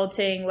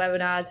 consulting,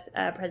 webinars,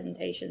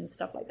 presentations,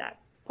 stuff like that.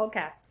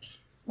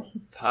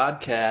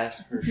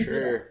 Podcast for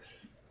sure.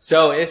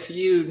 So if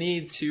you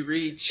need to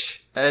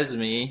reach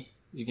Esme,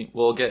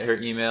 we'll get her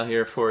email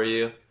here for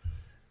you.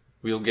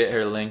 We'll get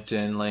her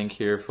LinkedIn link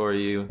here for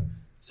you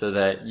so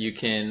that you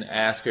can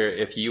ask her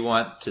if you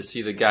want to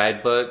see the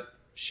guidebook.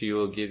 She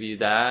will give you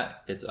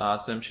that. It's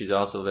awesome. She's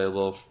also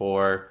available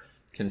for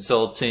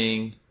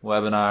consulting,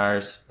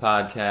 webinars,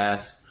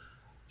 podcasts.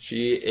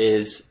 She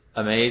is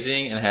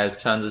amazing and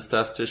has tons of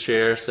stuff to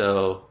share,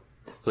 so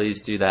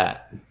please do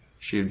that.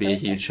 She would be a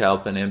huge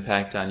help and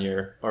impact on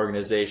your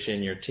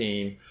organization, your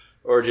team,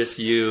 or just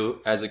you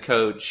as a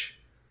coach.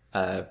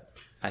 I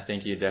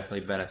think you'd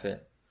definitely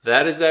benefit.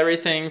 That is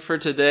everything for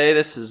today.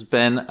 This has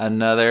been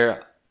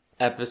another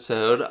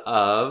episode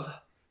of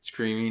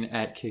Screaming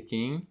at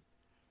Kicking.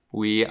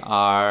 We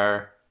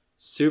are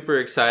super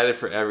excited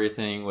for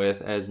everything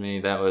with Esme.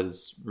 That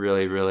was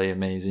really, really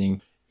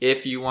amazing.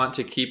 If you want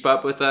to keep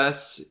up with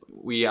us,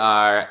 we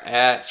are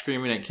at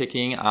Screaming at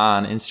Kicking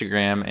on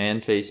Instagram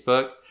and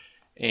Facebook.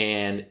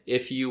 And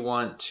if you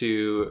want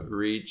to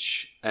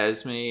reach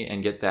Esme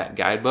and get that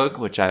guidebook,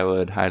 which I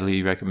would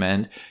highly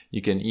recommend,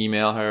 you can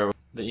email her.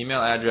 The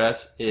email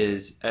address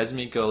is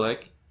Esme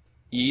Gulick,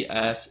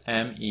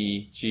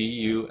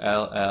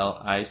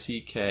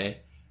 ESMEGULLICK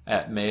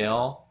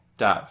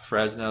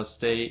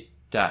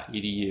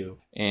 @mail.fresnostate.edu.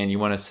 And you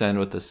want to send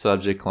with the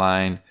subject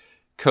line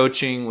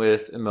coaching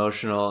with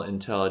emotional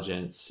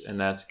intelligence, and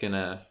that's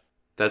gonna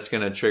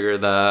trigger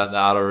the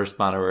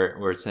autoresponder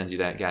where it sends you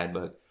that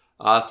guidebook.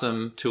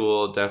 Awesome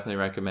tool, definitely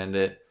recommend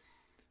it.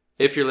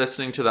 If you're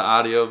listening to the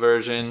audio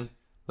version,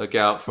 look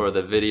out for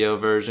the video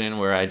version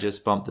where I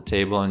just bumped the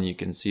table and you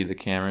can see the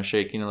camera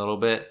shaking a little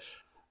bit.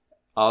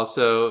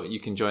 Also, you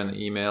can join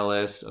the email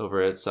list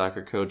over at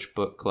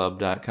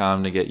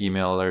soccercoachbookclub.com to get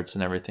email alerts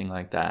and everything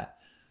like that.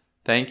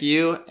 Thank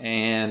you,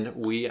 and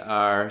we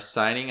are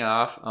signing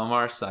off.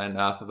 Omar signed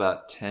off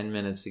about 10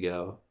 minutes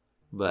ago,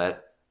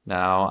 but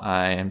now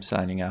I am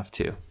signing off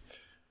too.